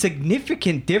 was a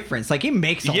significant difference. Like it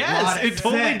makes a Yes, lot of it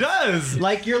totally sense. does.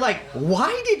 Like you're like,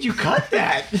 why did you cut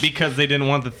that? Because they didn't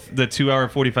want the 2 hour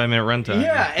 45-minute runtime.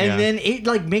 Yeah, and then it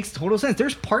like makes total sense.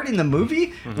 There's part in the movie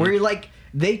Mm-hmm. where you're like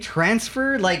they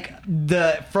transfer like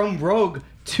the from Rogue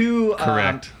to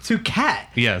Correct. to Cat.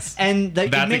 Yes. And it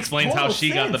that makes explains how total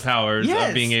she got the sense. powers Yes.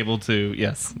 of being able to.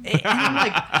 Yes. And I'm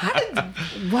like, how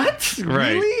did what?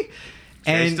 Right. Really?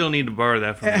 I still need to borrow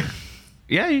that from you.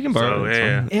 Yeah, you can borrow So, it. It's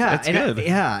yeah. fine. Yeah, That's and good.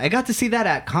 I got to see that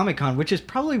at Comic-Con, which is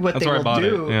probably what That's they where I will bought it,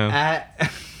 do yeah.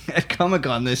 at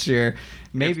Comic-Con this year.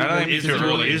 Maybe I don't think maybe it's just too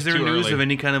early. Is there Too news early. of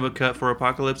any kind of a cut for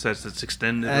Apocalypse that's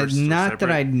extended? Or not that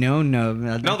I know of.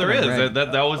 No, there is.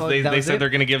 That was Oh, they that was said it? they're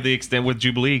going to give the extent with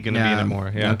Jubilee going to be in it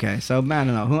more. Yeah. Okay, so I don't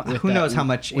know. Who With knows that- how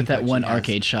much with that input one she has.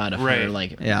 arcade shot of her Right.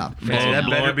 like. Yeah. That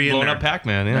better be in blown there. up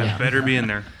Pac-Man. Yeah. Yeah. Better be in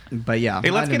there. But yeah.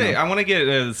 Hey, let's I don't get it. know. I want to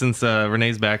get since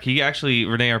Renee's back.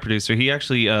 Renee, our producer, he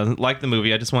actually liked the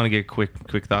movie. I just want to get quick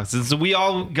thoughts. So we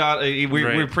all got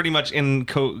we're pretty much in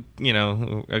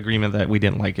agreement that we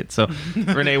didn't like it. So,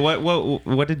 Renee,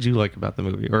 what did you like about the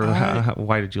movie, or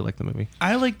why did you like the movie?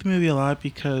 I like the movie a lot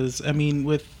because, I mean,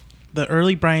 with the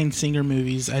early Bryan Singer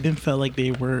movies, I didn't feel like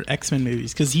they were X-Men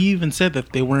movies because he even said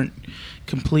that they weren't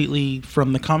completely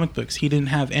from the comic books. He didn't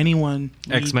have anyone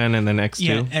read, X-Men and then X2.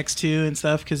 yeah, X2 and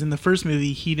stuff. Because in the first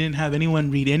movie, he didn't have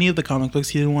anyone read any of the comic books.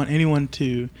 He didn't want anyone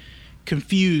to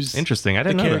confuse. Interesting. I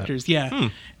didn't the know characters. that. Yeah,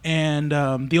 and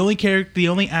the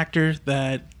only actor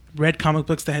that read comic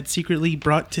books that had secretly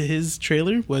brought to his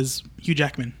trailer was Hugh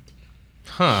Jackman.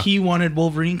 Huh. He wanted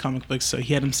Wolverine comic books, so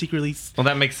he had him secretly. Well,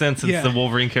 that makes sense since Yeah. the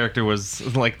Wolverine character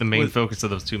was like the main Was- focus of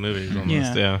those two movies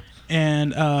almost. Yeah.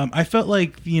 And I felt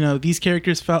like, these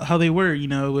characters felt how they were,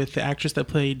 with the actress that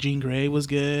played Jean Grey was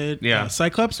good. Yeah.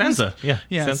 Cyclops was- Sansa. Yeah.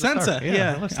 Yeah, Sansa Sansa. Stark. Yeah,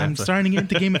 I love I'm Sansa. starting to get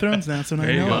into Game of Thrones now, so now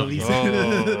There I you know go. all these.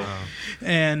 Oh.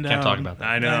 And Can't talk about that.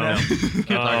 I know. Can't talk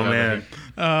Oh about man.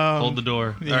 that. Hold the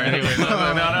door. yeah. All right, anyway, no,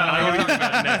 I can talk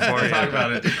about it next. We'll Talk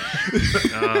about it.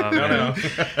 Oh,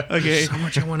 man. Okay, So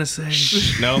much I want to say.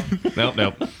 Nope. We'll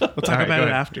we'll talk about it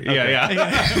after.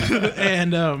 Yeah.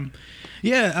 And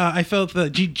I felt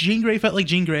that Jean Grey felt like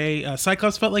Jean Grey.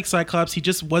 Cyclops felt like Cyclops. He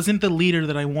just wasn't the leader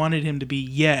that I wanted him to be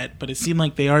yet, but it seemed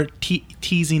like they are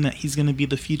teasing that he's going to be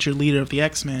the future leader of the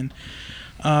X-Men.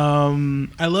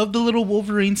 I love the little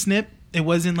Wolverine snip. It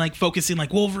wasn't like focusing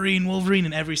like Wolverine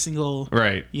in every single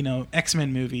Right.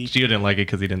 X-Men movie. Gio didn't like it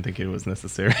because he didn't think it was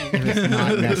necessary. It's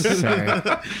not necessary.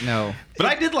 No. But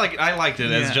I liked it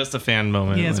as Yeah. just a fan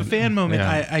moment. Yeah, as a fan moment,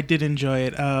 Yeah. I did enjoy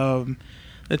it.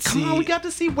 Let's Come see. on, we got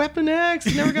to see Weapon X.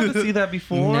 You never got to see that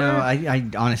before. No, I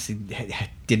honestly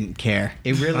didn't care.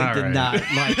 It really All did right. not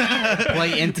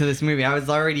play into this movie. I was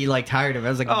already tired of it. I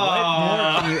was like, what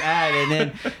Aw. more can you add? And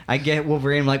then I get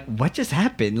Wolverine. I'm like, what just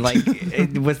happened? Like,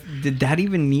 did that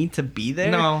even need to be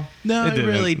there? No, No, it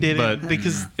really didn't but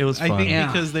because it was I fun. think Yeah.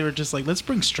 because they were just like, let's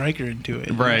bring Stryker into it.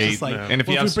 Right. It's just like, And if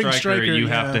you well, have we bring Stryker, you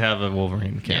yeah. have to have a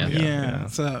Wolverine cameo. Yeah.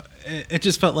 So it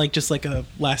just felt like a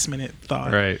last minute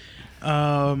thought. Right.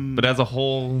 But as a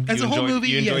whole, As you a whole enjoyed, movie,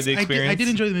 you enjoyed yes, the experience. I did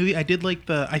enjoy the movie. I did like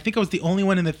I think I was the only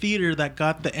one in the theater that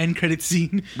got the end credit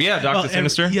scene. Yeah, Dr.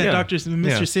 Sinister. Yeah, Yeah.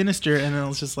 Mr. Yeah. Sinister, and I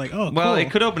was just like, oh, Well, cool. it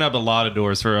could open up a lot of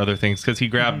doors for other things because he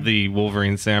grabbed the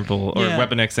Wolverine sample or Yeah.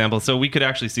 Weapon X sample, so we could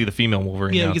actually see the female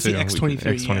Wolverine. Yeah, now we could see too. X-23,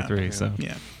 X-23. So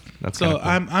Yeah. that's So kinda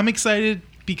cool. I'm excited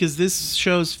because this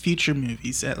shows future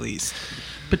movies at least.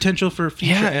 Potential for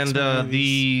future Yeah, and X-Men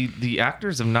movies. the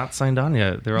actors have not signed on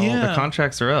yet. Their Yeah.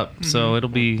 contracts are up, so it'll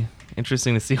be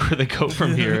interesting to see where they go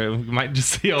from here. We might just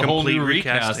see a whole Complete new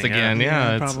recast recasting, again.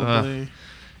 Yeah, it's, probably.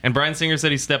 and Bryan Singer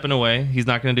said he's stepping away. He's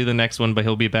not going to do the next one, but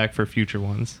he'll be back for future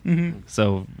ones. Mm-hmm.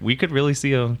 So we could really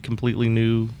see a completely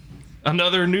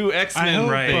another new X-Men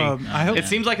I hope, thing. I hope It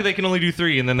seems like they can only do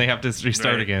 3 and then they have to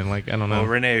restart Right. again. Like I don't know. Well,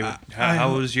 Renee, I how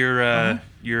hope- was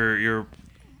your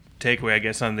takeaway, I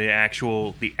guess, on the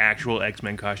actual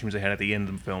X-Men costumes they had at the end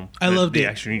of the film? I loved the it.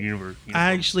 actual universe.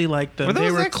 I actually liked them. Were They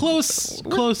those were X- close.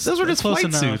 Those were just close flight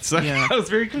enough. suits. Yeah. I was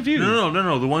very confused.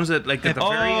 No. The ones that like at the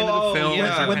very end of the film, yeah.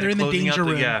 as they're When they're in the closing out danger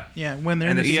room. yeah. When they're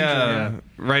in And the it's- danger Yeah, room.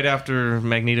 right after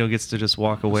Magneto gets to just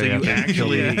walk away. So you after actually,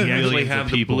 killing you actually millions have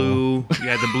of the people. blue,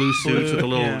 the blue suits with the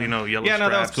little, Yeah. yellow Yeah, no,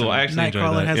 that was straps cool. I and- actually enjoyed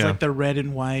Nightcrawler that. has yeah. like the red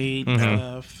and white Mhm.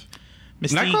 stuff.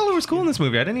 Mystique. Nightcrawler was cool in this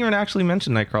movie. I didn't even actually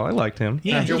mention Nightcrawler. I liked him.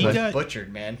 Yeah, Angel he was got-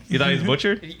 butchered, man. You thought he was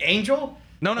butchered? Angel?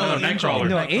 No, Oh, Angel. Nightcrawler.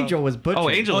 No, Angel was butchered. Oh,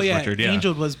 Angel Oh was yeah, butchered. Yeah.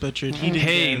 Angel was butchered. He did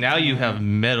Hey, good. now you have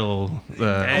metal. Hey,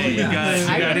 yeah. you guys,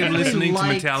 I you got him really listening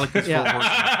liked- to Metallica's yeah. Full Force.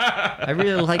 I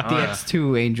really like the yeah.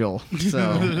 X2 Angel.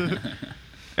 So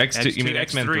X2. You mean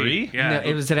X-Men 3? Yeah. no,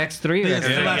 it was at X3 or Yeah,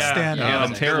 X2? the last stand. Yeah,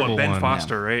 the terrible Ben one.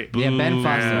 Foster, right? Yeah, Ben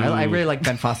Foster. Boo. I really like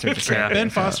Ben Foster as a character.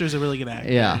 Ben Foster's a really good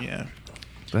actor. Yeah.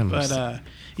 Ben was- But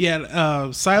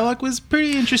Psylocke was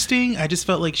pretty interesting. I just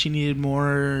felt like she needed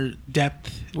more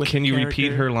depth. With Can the you character.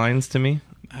 repeat her lines to me?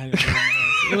 I don't know.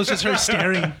 It was just her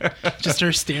staring, at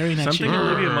Something you.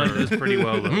 Olivia Munn does pretty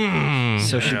well, though.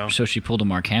 So she pulled a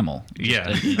Mark Hamill. Yeah.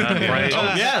 Right.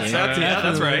 Oh, yes.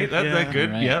 That's right. That's Yeah.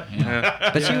 good. Right, Yep.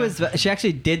 yeah. But she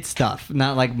actually did stuff,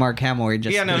 not like Mark Hamill. Where he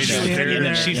just Yeah, no, She she, was hanging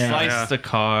there. she Yeah. sliced a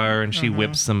car and she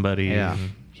whipped somebody. Yeah.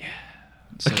 and-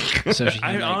 So she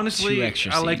I had, like, honestly, 2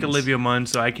 extra I like scenes. Olivia Munn,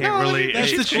 so I can't No, really.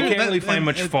 that's the I truth. can't really That- find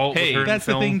much that- fault hey, with her. That's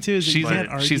in the film. thing too. Is She's, you can't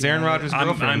argue she's Aaron that. Rodgers' I'm-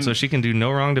 girlfriend, I'm- so she can do no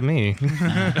wrong to me.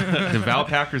 Devout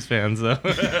Packers fans, though.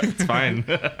 It's fine.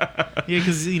 Yeah,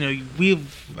 because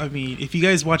if you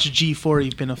guys watch G4,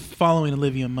 you've been following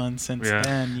Olivia Munn since Yeah.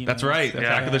 then. That's right. Yeah.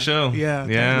 Attack of the show. Yeah, Attack of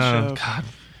the Yeah. Show. God.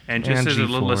 And just And as a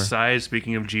little G4. aside,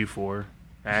 speaking of G4,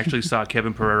 I actually saw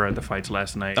Kevin Pereira at the fights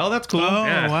last night. Oh, that's cool. Oh,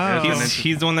 Yeah, wow. yeah,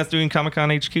 He's the one that's doing Comic Con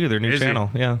HQ, their new Is he?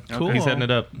 channel. Yeah, Cool. He's heading it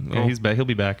up. Yeah, Cool. he's back. He'll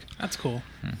be back. That's cool.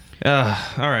 All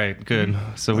right, good.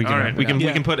 So we can All right. we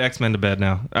Yeah. can put X-Men to bed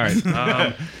now. All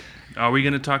right. Are we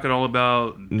going to talk at all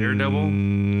about Daredevil?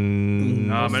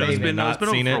 We'll man, save it's been not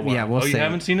over seen for a it. while. Yeah, we'll oh, you save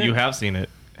haven't seen it? You have seen it.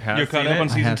 You're caught up on I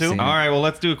season have 2? seen it. All right, well,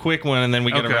 let's do a quick one, and then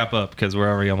we got to Okay. wrap up because we're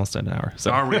already almost at an hour.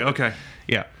 So Are we? Okay.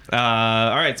 yeah.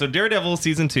 All right, so Daredevil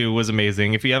season 2 was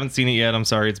amazing. If you haven't seen it yet, I'm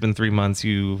sorry. It's been 3 months.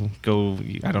 You go.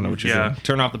 I don't know what you're Yeah. doing.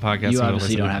 Turn off the podcast. You and go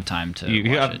obviously listen don't to it. have time to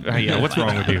You watch have- it. yeah. What's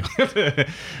wrong with you?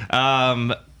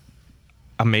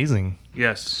 Amazing.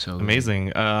 Yes. So Amazing.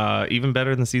 Even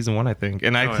better than season 1, I think.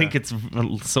 And I Oh, think yeah. it's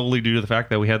solely due to the fact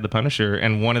that we had the Punisher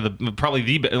and one of the probably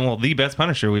the best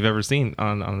Punisher we've ever seen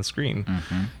on the screen.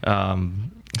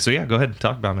 So yeah, go ahead and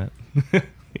talk about it.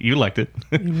 You liked it.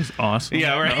 It was awesome.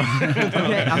 Yeah, right.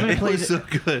 Okay, I'm gonna play. was so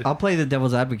good. I'll play the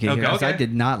devil's advocate here because I Okay.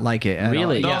 did not like it. At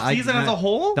Really? all. The Yeah, I season did as not- a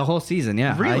whole? The whole season,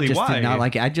 yeah. Really? I just Why? did not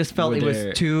like it. I just felt Were it was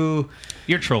there- too.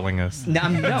 You're trolling us. No,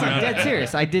 I'm dead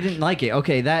serious. I didn't like it.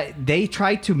 Okay, that they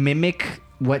tried to mimic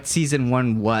what season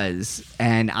 1 was,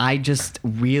 and I just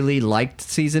really liked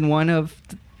season 1 of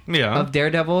Yeah.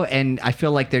 Daredevil, and I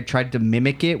feel like they tried to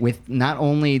mimic it with not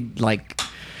only like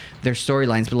their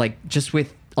storylines, but like just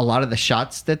with a lot of the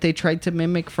shots that they tried to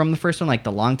mimic from the first one, like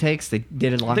the long takes. They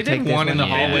did a long They take. did this one in the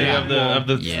Yeah. hallway Yeah. of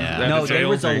the Yeah. at No, the there jail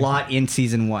was a thing. lot in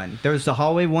season 1. There was the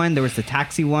hallway one. There was the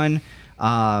taxi one. No,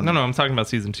 I'm talking about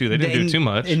season 2. They didn't do too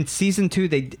much. In season 2,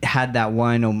 they had that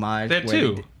one homage. They had where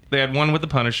 2. They had one with the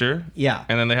Punisher. Yeah.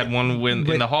 And then they had one in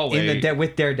the hallway.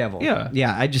 with Daredevil. Yeah.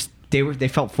 yeah. They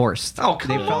felt forced. Oh,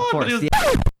 come they felt on, but forced. it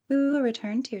Yeah. We will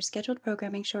return to your scheduled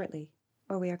programming shortly,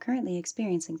 or we are currently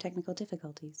experiencing technical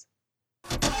difficulties.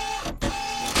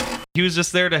 He was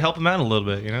just there to help him out a little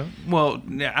bit, you know? Well,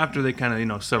 yeah, after they kind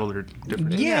of settled their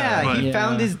differences. Yeah, but- he Yeah.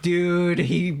 found his dude.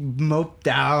 He moped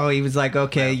out. He was like,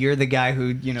 "Okay, you're the guy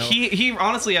who, you know." He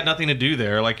honestly had nothing to do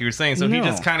there, like you were saying. So he No.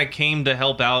 just kind of came to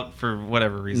help out for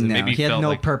whatever reason. No, Maybe he had felt no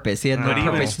like, purpose. He had no But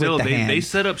even purpose still, with the hand. they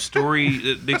set up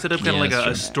story. They set up kind of Yeah, like that's a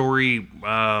true. story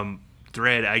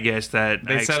thread, I guess, that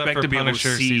They I set up expect for to be able to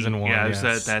Punisher see. season 1, Yeah, it's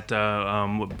yes. that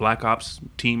what, Black Ops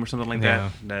team or something like Yeah.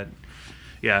 that.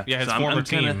 Yeah, Yeah, his so former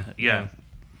kinda- team. Yeah.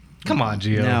 Come on,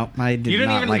 Gio. No, I did You didn't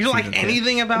not even like you don't like season 2.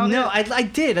 anything about No, it? I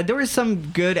did. There were some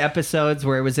good episodes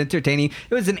where it was entertaining.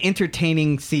 It was an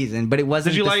entertaining season, but it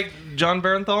wasn't. Did you the- like John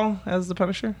Barenthal as the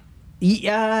Punisher?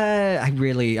 Yeah, I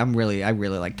really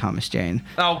like Thomas Jane.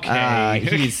 Okay.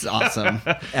 He's awesome.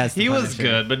 As the He was Punisher.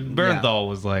 good, but Barenthal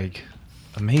was like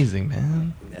amazing,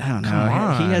 man. I don't know. Come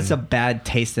on. He has a bad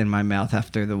taste in my mouth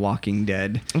after The Walking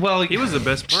Dead. Well, He was the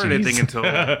best part, I think, until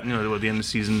the end of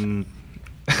season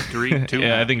 3, 2.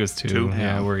 Yeah, I think it was 2. Two?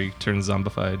 Yeah, where he turned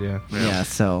zombified. Yeah. Yeah,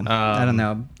 so I don't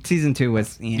know. Season 2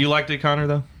 was. You liked it, Connor?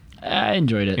 Though I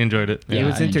enjoyed it. enjoyed it. It Yeah.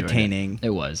 was I enjoyed entertaining.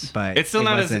 It was. But It's still it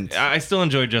not wasn't. as. I still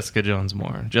enjoy Jessica Jones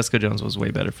more. Jessica Jones was way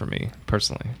better for me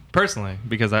personally,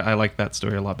 because I like that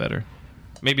story a lot better.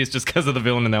 Maybe it's just because of the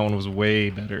villain in that one was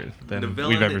way better than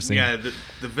we've ever seen. Yeah,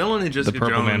 the villain in the Jessica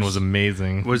Purple Jones Man was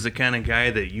amazing. was the kind of guy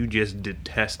that you just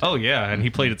detested. Oh yeah, and he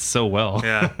played it so well.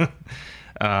 Yeah.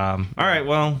 All right.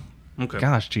 Well, Okay.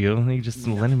 gosh, Gio, you just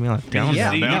letting me down.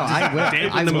 Yeah, now. no, I will.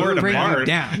 Dancing I the will mood bring you apart.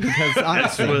 down because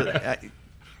honestly,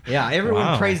 yeah, everyone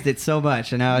Wow. praised it so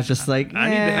much, and I was just like, I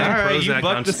need to eh. have All right, you Prozac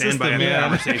bucked on the standby system, in yeah.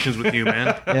 conversations with you,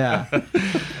 man. Yeah.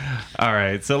 All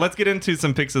right, so let's get into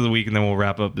some picks of the week, and then we'll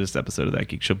wrap up this episode of That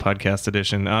Geek Show podcast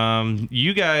edition.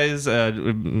 You guys,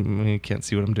 you can't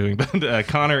see what I'm doing, but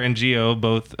Connor and Gio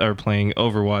both are playing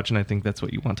Overwatch, and I think that's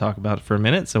what you want to talk about for a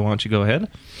minute. So why don't you go ahead?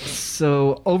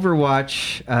 So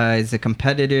Overwatch is a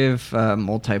competitive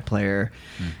multiplayer.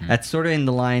 That's sort of in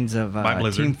the lines of By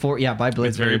Blizzard. Team Fortress. Yeah, by Blizzard.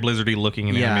 It's very Blizzardy looking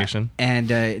in animation. And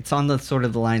it's on the sort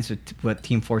of the lines with what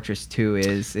Team Fortress 2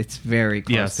 is. It's very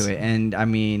close Yes. to it. And I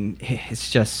mean, it's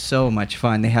just so much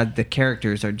fun. They had the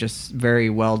characters are just very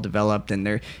well developed, and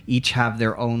they each have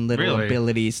their own little Really?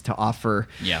 abilities to offer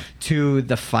Yeah. to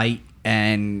the fight,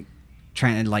 and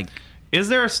trying to like. Is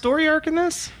there a story arc in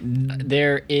this?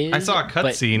 There is. I saw a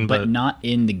cutscene, but- not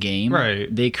in the game.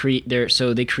 Right. They created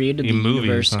the In movies,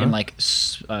 universe huh? in like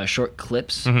short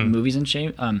clips, Mhm. movies and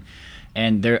shape.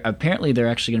 And they're actually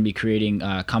going to be creating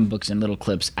comic books and little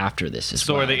clips after this as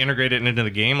So well. are they integrated into the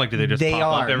game? Like, do they just They pop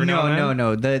are up every now and then?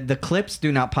 no. The clips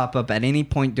do not pop up at any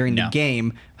point during the No.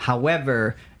 game.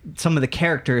 However, some of the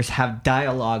characters have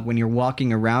dialogue when you're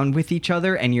walking around with each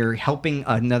other and you're helping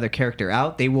another character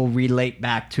out. They will relate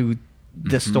back to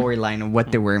the storyline of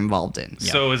what they were involved in.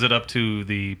 So is it up to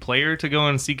the player to go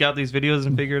and seek out these videos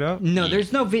and figure it out? No,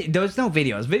 there's no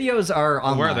videos. Videos are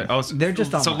online. Where are they? Oh, so, they're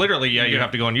just online. So literally, yeah, you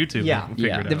have to go on YouTube. Yeah, and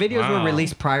figure it The out. videos Wow. were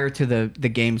released prior to the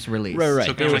game's release. Right.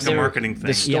 So kinda like a marketing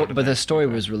thing. Yeah. But the story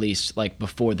was released like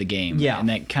before the game. Yeah. And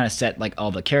that kind of set like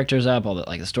all the characters up, all the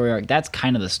like the story arc. That's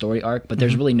kind of the story arc, but Mm-hmm.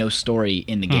 there's really no story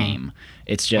in the game.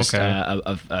 It's just Okay.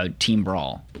 a team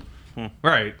brawl.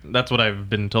 Right. That's what I've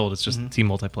been told. It's just team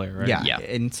multiplayer, right? Yeah, Yeah.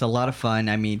 and it's a lot of fun.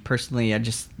 I mean, personally, I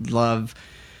just love.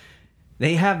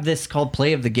 They have this called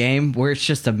Play of the Game where it's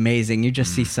just amazing. You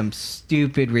just see some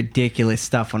stupid, ridiculous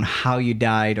stuff on how you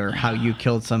died or how you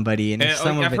killed somebody. And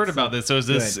some of I've heard it's about this. So is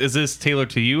good. this tailored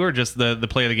to you or just the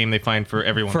play of the game they find for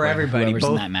everyone? For playing? everybody, Whoever's in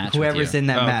both, that match with whoever's you. in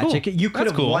that Oh, match. cool. You could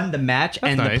That's have cool. won the match, That's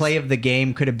and the nice. play of the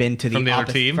game could have been to From the other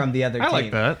opposite, team? from the other I team.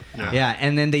 like that. Yeah,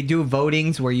 and then they do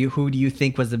votings where who do you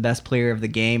think was the best player of the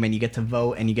game, and you get to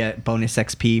vote, and you get bonus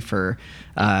XP for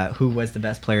who was the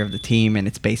best player of the team, and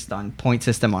it's based on point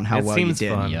system on how It well you seems did.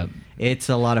 fun. Yep. It's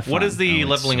a lot of fun. What is the it's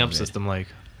leveling so up good. system like?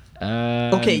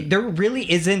 Okay, there really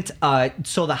isn't.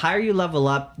 So the higher you level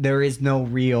up, there is no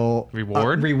real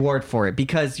Reward? reward for it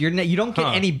because you don't get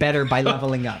Huh. any better by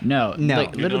leveling up. No, no.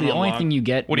 Like, literally, the only unlock- thing you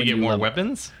get. What do you when get? More level-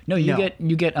 weapons? No, you No. get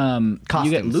you get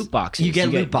Costumes. loot boxes. You get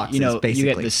loot boxes, You get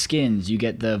basically. the skins, you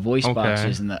get the voice Okay.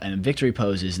 boxes and victory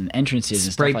poses and entrances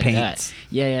and Spray stuff like paints. that.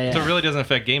 Yeah. So it really doesn't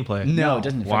affect gameplay. No. it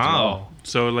doesn't affect it at Wow. all.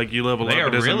 So like you level They up, are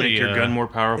it doesn't really, make your gun more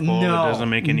powerful. No, It doesn't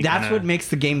make any. that's kinda- what makes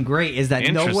the game great. Is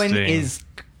that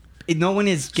no one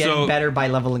is getting So, better by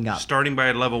leveling up. starting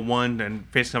by level 1 and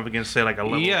facing up against say like a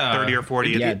level Yeah. 30 or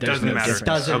 40. Yeah, it there's doesn't no matter. difference. It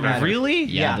doesn't Okay. matter. Really?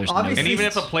 Yeah, there's no obviously. And even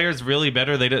if a player's really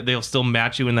better, they'll still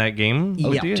match you in that game.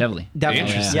 Oh, Yeah. definitely. Definitely.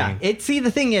 Interesting. Yeah. See,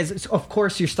 the thing is, of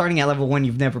course, you're starting at level 1.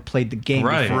 You've never played the game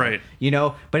Right. before. Right.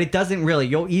 But it doesn't really.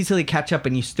 You'll easily catch up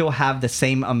and you still have the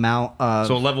same amount of.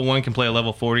 So a level 1 can play a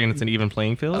level 40 and it's an even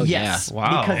playing field? Oh, yes. yeah.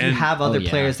 Wow. Because you And- have other yeah.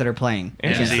 players that are playing.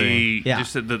 And Interesting. Yeah.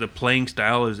 just the playing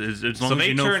style is as long So as they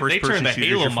you know turned first they person turned the shooters,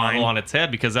 Halo you're model fine. on its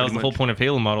head because that was Pretty the whole much. point of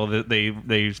Halo model that they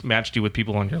matched you with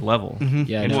people on your level.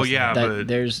 Yeah. Well, no, yeah, that- but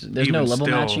there's no even level still-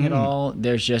 matching at all.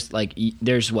 There's just like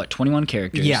there's 21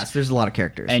 characters. Yes, there's a lot of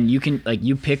characters. And you can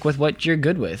you pick with what you're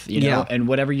good with, you know, Yeah. and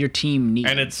whatever your team needs.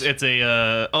 And it's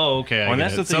a okay. I Well, and get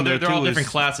that's it. the So thing, they're though, all too, different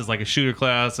is- classes, like a shooter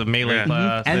class, a melee Yeah.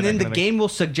 class, and that then the kind of game will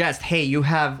suggest, hey, you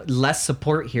have less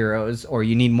support heroes or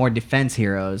you need more defense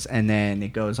heroes, and then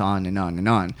it goes on and on and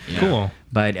on. thing. Cool.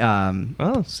 But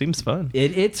Oh, seems fun.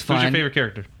 it's fun. Who's your favorite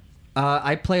character?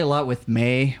 I play a lot with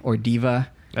May or Diva.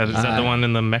 Is that the one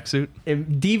in the mech suit?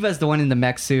 Diva's the one in the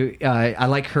mech suit. I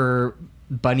like her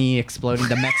bunny exploding,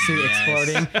 the mech suit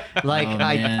exploding. Like Oh,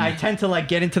 man. I tend to like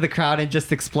get into the crowd and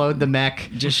just explode the mech.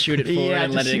 Just shoot it forward Yeah,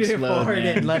 and let just it shoot explode. it forward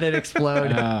man. and let it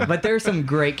explode. But there's some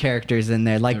great characters in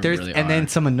there. Like There there's really and then are.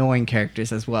 some annoying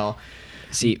characters as well.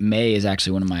 See, May is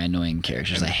actually one of my annoying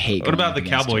characters. I hate. What going about up the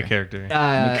against cowboy her. character?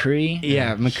 McCree?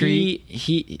 Yeah, McCree.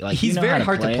 He like He's you know very how to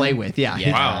hard to play him. with, yeah.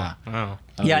 Wow. Wow.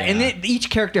 Oh, Yeah, and each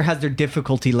character has their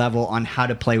difficulty level on how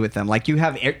to play with them. Like you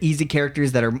have easy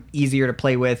characters that are easier to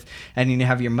play with, and then you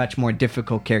have your much more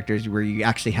difficult characters where you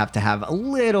actually have to have a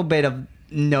little bit of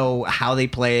know how they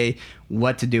play,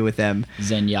 what to do with them.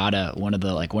 Zenyatta, one of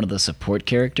the support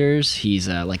characters. He's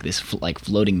like this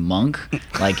floating monk.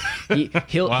 Like he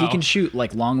Wow. can shoot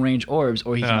like long range orbs,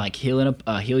 or he can Yeah. like heal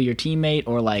your teammate,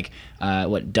 or like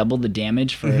double the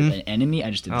damage for an enemy.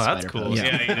 I just did the Oh, that's spider cool. pose.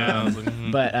 Yeah, you know. I was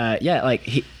like, But yeah,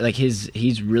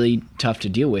 he's really tough to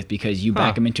deal with because you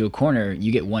back him into a corner,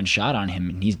 you get one shot on him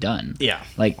and he's done. Yeah.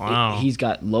 Like Wow. he's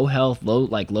got low health,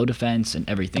 low defense and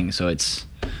everything. So it's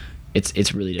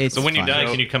really difficult. So when you fun. die,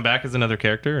 can you come back as another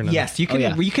character? Or no? Yes, you can.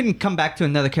 yeah. You can come back to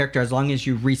another character as long as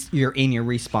you're in your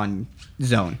respawn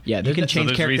zone. Yeah, you there's- can so change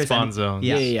there's characters. respawn zones.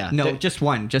 Yes. Yeah. No, There- just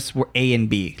one, just A and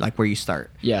B, like where you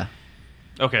start. yeah.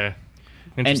 Okay.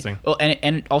 Interesting.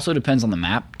 And it also depends on the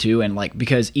map too, and like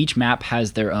because each map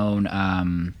has their own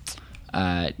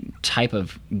type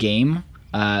of game.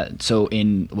 So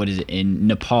in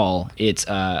Nepal, it's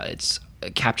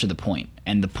capture the point,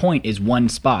 and the point is one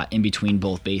spot in between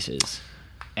both bases,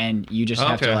 and you just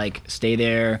have to Okay. like stay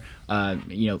there.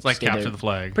 It's like stay capture there. the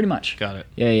flag. Pretty much. Got it.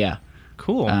 Yeah.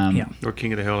 Cool. Yeah. Or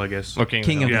King of the Hill, I guess. Or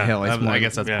King of the Yeah, Hill is I more,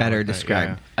 guess that's better okay,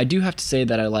 described. I do have to say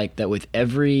that I like that with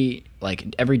every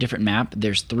different map,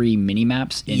 there's 3 mini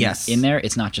maps in there.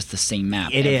 It's not just the same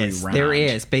map. It every is. round. There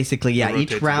is basically, yeah. It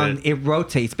Each rotates a round bit. it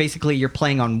rotates. Basically, you're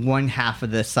playing on one half of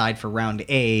the side for round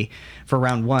A, for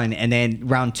round 1, and then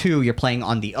round 2 you're playing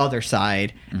on the other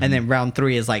side, and then round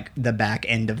 3 is like the back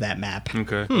end of that map.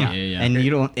 Okay. Yeah. And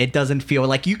you don't. It doesn't feel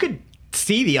like you could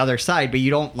see the other side, but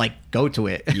you don't like go to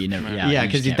it. You never. yeah, you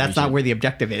because just can't that's reach not it. where the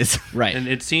objective is. Right. And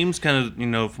it seems kind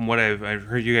of, from what I've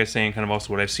heard you guys saying, kind of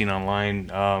also what I've seen online,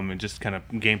 and just kind of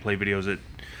gameplay videos,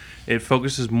 it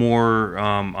focuses more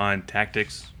on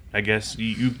tactics. I guess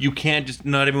you can't just,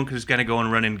 not everyone can just kind of go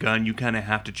and run and gun. You kind of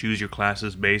have to choose your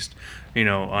classes based,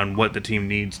 on what the team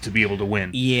needs to be able to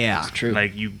win. Yeah. True.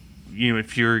 Like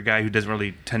if you're a guy who doesn't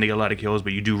really tend to get a lot of kills,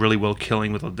 but you do really well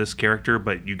killing with this character,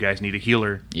 but you guys need a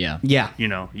healer. Yeah. Yeah.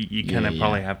 You kind of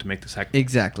probably have to make the sacrifice.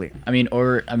 Exactly. I mean,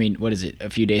 what is it? A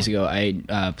few days ago,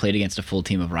 I played against a full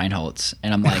team of Reinholdts,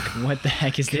 and I'm like, what the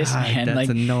heck is this, God, man? that's like,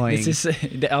 annoying. It's just,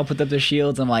 I'll put up their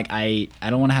shields. I'm like, I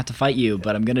don't want to have to fight you,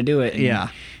 but I'm gonna do it. And Yeah.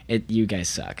 You guys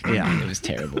suck. Yeah. It was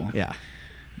terrible. Yeah.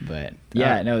 But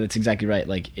yeah, no, that's exactly right.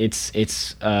 Like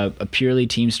it's a purely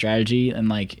team strategy, and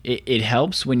like it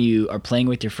helps when you are playing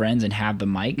with your friends and have the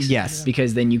mics. Yes.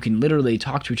 Because then you can literally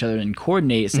talk to each other and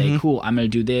coordinate. Say, cool, I'm gonna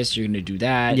do this. You're gonna do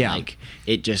that. Yeah. Like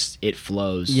it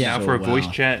flows. Yeah, Now so for a well. voice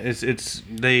chat,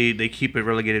 they keep it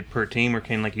relegated per team, or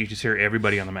can like you just hear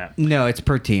everybody on the map? No, it's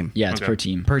per team. Yeah, it's Okay. per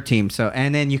team. Per team. So,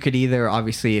 and then you could either,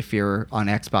 obviously, if you're on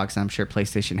Xbox, I'm sure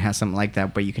PlayStation has something like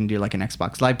that, but you can do like an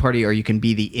Xbox Live Party, or you can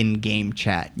be the in-game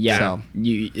chat. Yeah, So,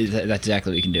 that's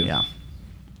exactly what you can do. yeah.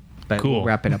 But Cool. we'll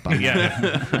wrap it up on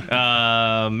that.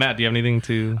 Yeah. Matt, do you have anything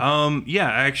to? Yeah,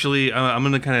 actually, I'm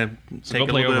gonna kind of So take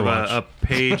go a little play bit of Overwatch. a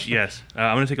page. Yes,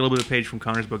 I'm gonna take a little bit of a page from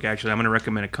Connor's book. Actually, I'm gonna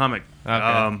recommend a comic.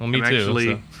 Okay. Well, me I'm too,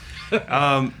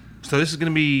 Actually, so this is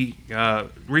gonna be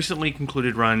recently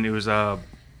concluded run. It was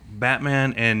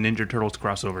Batman and Ninja Turtles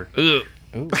crossover. Ugh.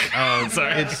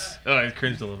 Sorry. I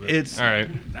cringed a little bit. It's all right.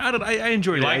 I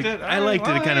enjoyed You it. liked it? I liked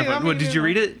it. Kind of. I mean, What did you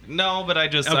read it? No, but I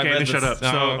just. Okay, I read then shut up.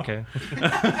 Oh, So- okay.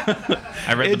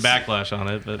 I read the It's- backlash on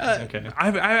it, but okay.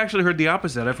 I've actually heard the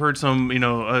opposite. I've heard some,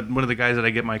 one of the guys that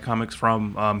I get my comics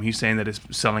from, he's saying that it's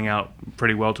selling out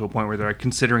pretty well to a point where they're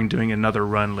considering doing another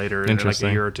run later in like Interesting.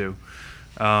 a year or two.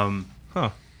 Huh.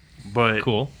 But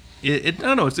Cool. I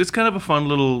don't know. It's kind of a fun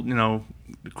little,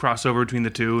 crossover between the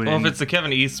two. And, Well, if it's the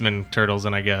Kevin Eastman Turtles,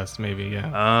 then I guess maybe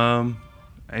yeah.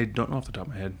 I don't know off the top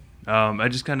of my head. I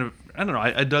just kind of, I don't know.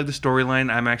 I dug the storyline.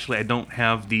 I don't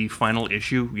have the final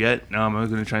issue yet. I'm going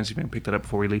to try and see if I can pick that up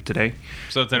before we leave today.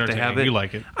 So it's If they entertaining. have it. You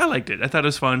like it? I liked it. I thought it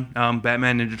was fun.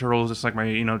 Batman, Ninja Turtles. It's like my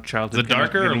childhood. Is it kind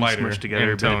of darker or getting lighter smushed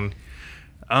together in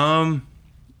tone?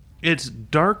 It's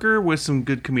darker with some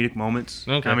good comedic moments.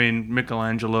 Okay. I mean,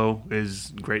 Michelangelo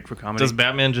is great for comedy. Does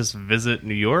Batman just visit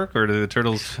New York, or do the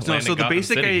Turtles? So, land so in the Gotham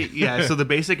basic City? so the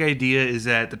basic idea is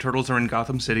that the Turtles are in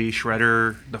Gotham City.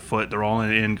 Shredder, the Foot, they're all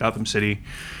in Gotham City,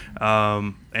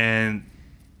 and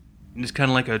it's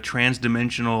kind of like a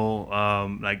trans-dimensional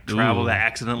like travel Ooh. that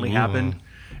accidentally Ooh. happened.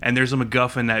 And there's a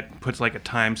MacGuffin that puts like a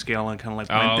time scale on kind of like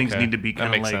when Oh, things okay. need to be That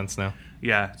kind of makes like sense now.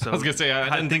 yeah. So I was gonna say I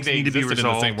how didn't think things they need to be existed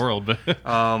in the same resolved. world,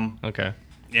 but okay.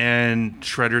 And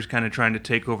Shredder's kind of trying to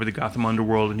take over the Gotham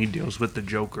underworld, and he deals with the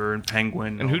Joker and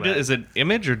Penguin. And all who did? that. Is it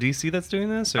Image or DC that's doing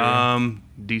this? Or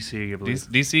DC, I believe.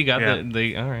 DC got Yeah.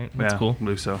 the. All right, that's Yeah, cool. I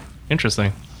believe so.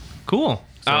 Interesting. Cool.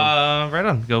 So- Right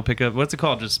on. Go pick up. What's it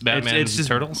called? Just Batman it's just,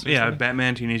 Turtles? or Yeah, something?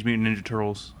 Batman, Teenage Mutant Ninja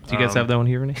Turtles. Do you guys have that one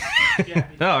here, Renee? Yeah.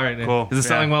 Oh, all right. Cool. Is it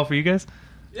selling Yeah. well for you guys?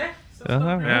 Yeah. All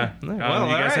right. Yeah. Well, you all guys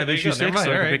right, have there you issue go. 6, Never so I mind.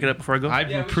 can All right. pick it up before I go? I've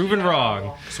Yeah, been we proven should,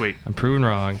 wrong. Sweet. I'm proven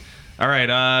wrong. All right.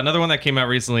 Another one that came out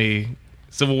recently,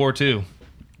 Civil War 2.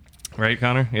 Right,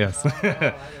 Connor? Yes.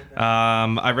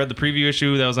 I read the preview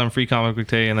issue that was on Free Comic Book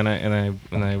Day, and then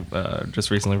I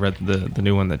just recently read the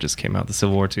new one that just came out, the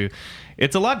Civil War 2.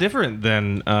 It's a lot different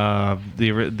than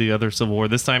the other Civil War.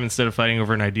 This time, instead of fighting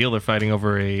over an ideal, they're fighting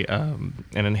over an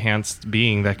enhanced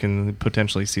being that can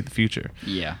potentially see the future.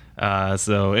 Yeah.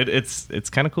 So it's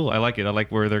kind of cool. I like it. I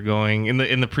like where they're going. In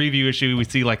the preview issue, we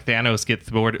see like Thanos get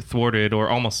thwarted or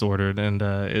almost thwarted, and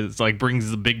it's like brings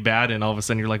the big bad in. All of a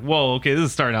sudden, you're like, whoa, okay, this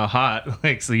is starting out hot.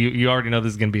 Like, so you already know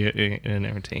this is gonna be an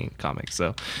entertaining comic.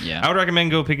 So Yeah. I would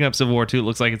recommend go picking up Civil War 2. It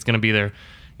looks like it's gonna be their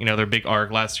big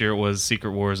arc. Last year it was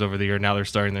Secret Wars. Over the year, now they're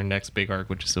starting their next big arc,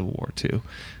 which is Civil War 2.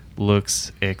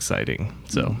 Looks exciting.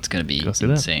 So It's gonna be go see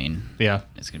that. insane. Yeah,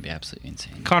 It's gonna be absolutely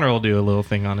insane. Connor will do a little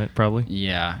thing on it probably.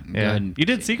 Yeah. Yeah, Good. you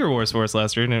did Secret Wars for us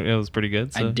last year, and it was pretty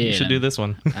good. So I did. You should do this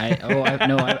one. I plan on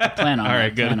All it. right, I plan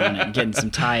good. on it. Getting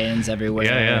some tie-ins everywhere.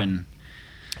 Yeah, yeah. And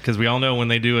Because we all know when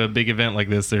they do a big event like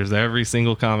this, there's every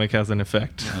single comic has an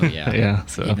effect. oh yeah. Yeah.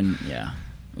 So Yeah.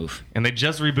 Oof. and they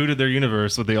just rebooted their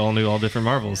universe with the all new, all different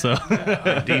Marvel. So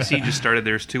DC just started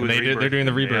theirs too. With they're doing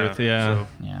the rebirth. Yeah.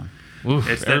 Yeah. Oof,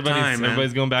 It's that time, man.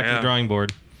 everybody's going back to the Yeah. drawing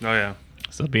board. So, oh yeah.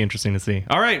 So it'll be interesting to see.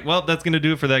 All right. Well, that's going to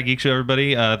do it for that Geek Show,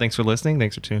 everybody. Thanks for listening.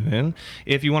 Thanks for tuning in.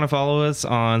 If you want to follow us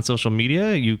on social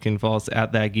media, you can follow us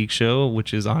at That Geek Show,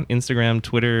 which is on Instagram,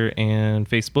 Twitter, and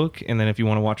Facebook. And then if you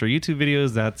want to watch our YouTube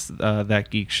videos, that's That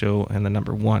Geek Show and the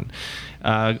number 1.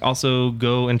 Also,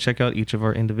 go and check out each of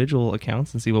our individual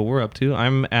accounts and see what we're up to.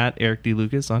 I'm at Eric D.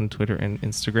 Lucas on Twitter and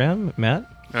Instagram. Matt?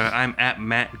 I'm at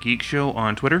Matt Geek Show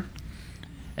on Twitter.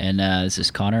 And this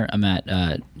is Connor. I'm at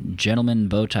Gentleman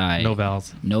Bowtie. No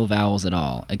vowels. No vowels at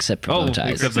all, except for bow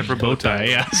ties. Except for bow tie,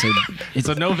 yeah.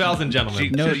 So no vowels and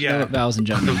gentlemen. No vowels and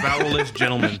gentlemen. The vowelless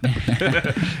gentleman.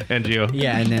 And Gio.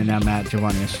 Yeah, and then I'm at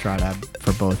Giovanni Estrada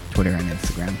for both Twitter and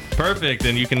Instagram. Perfect.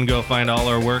 And you can go find all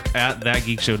our work at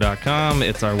thatgeekshow.com.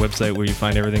 It's our website where you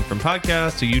find everything from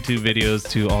podcasts to YouTube videos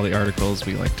to all the articles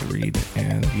we like to read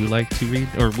and you like to read,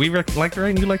 or we like to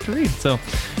write and you like to read. So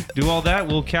do all that.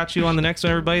 We'll catch you on the next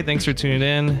one, everybody. Thanks for tuning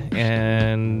in.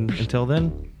 And until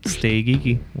then, stay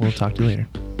geeky. We'll talk to you later.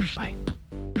 Bye.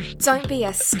 Don't be a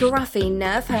scruffy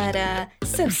nerf herder.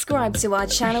 Subscribe to our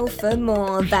channel for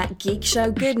more That Geek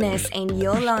Show goodness in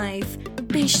your life.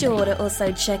 Be sure to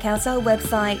also check out our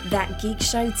website,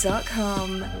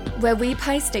 thatgeekshow.com, where we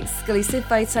post exclusive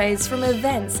photos from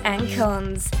events and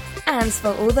cons. And for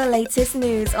all the latest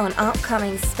news on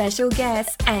upcoming special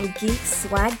guests and geek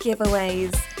swag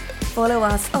giveaways. Follow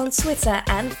us on Twitter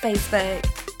and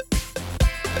Facebook.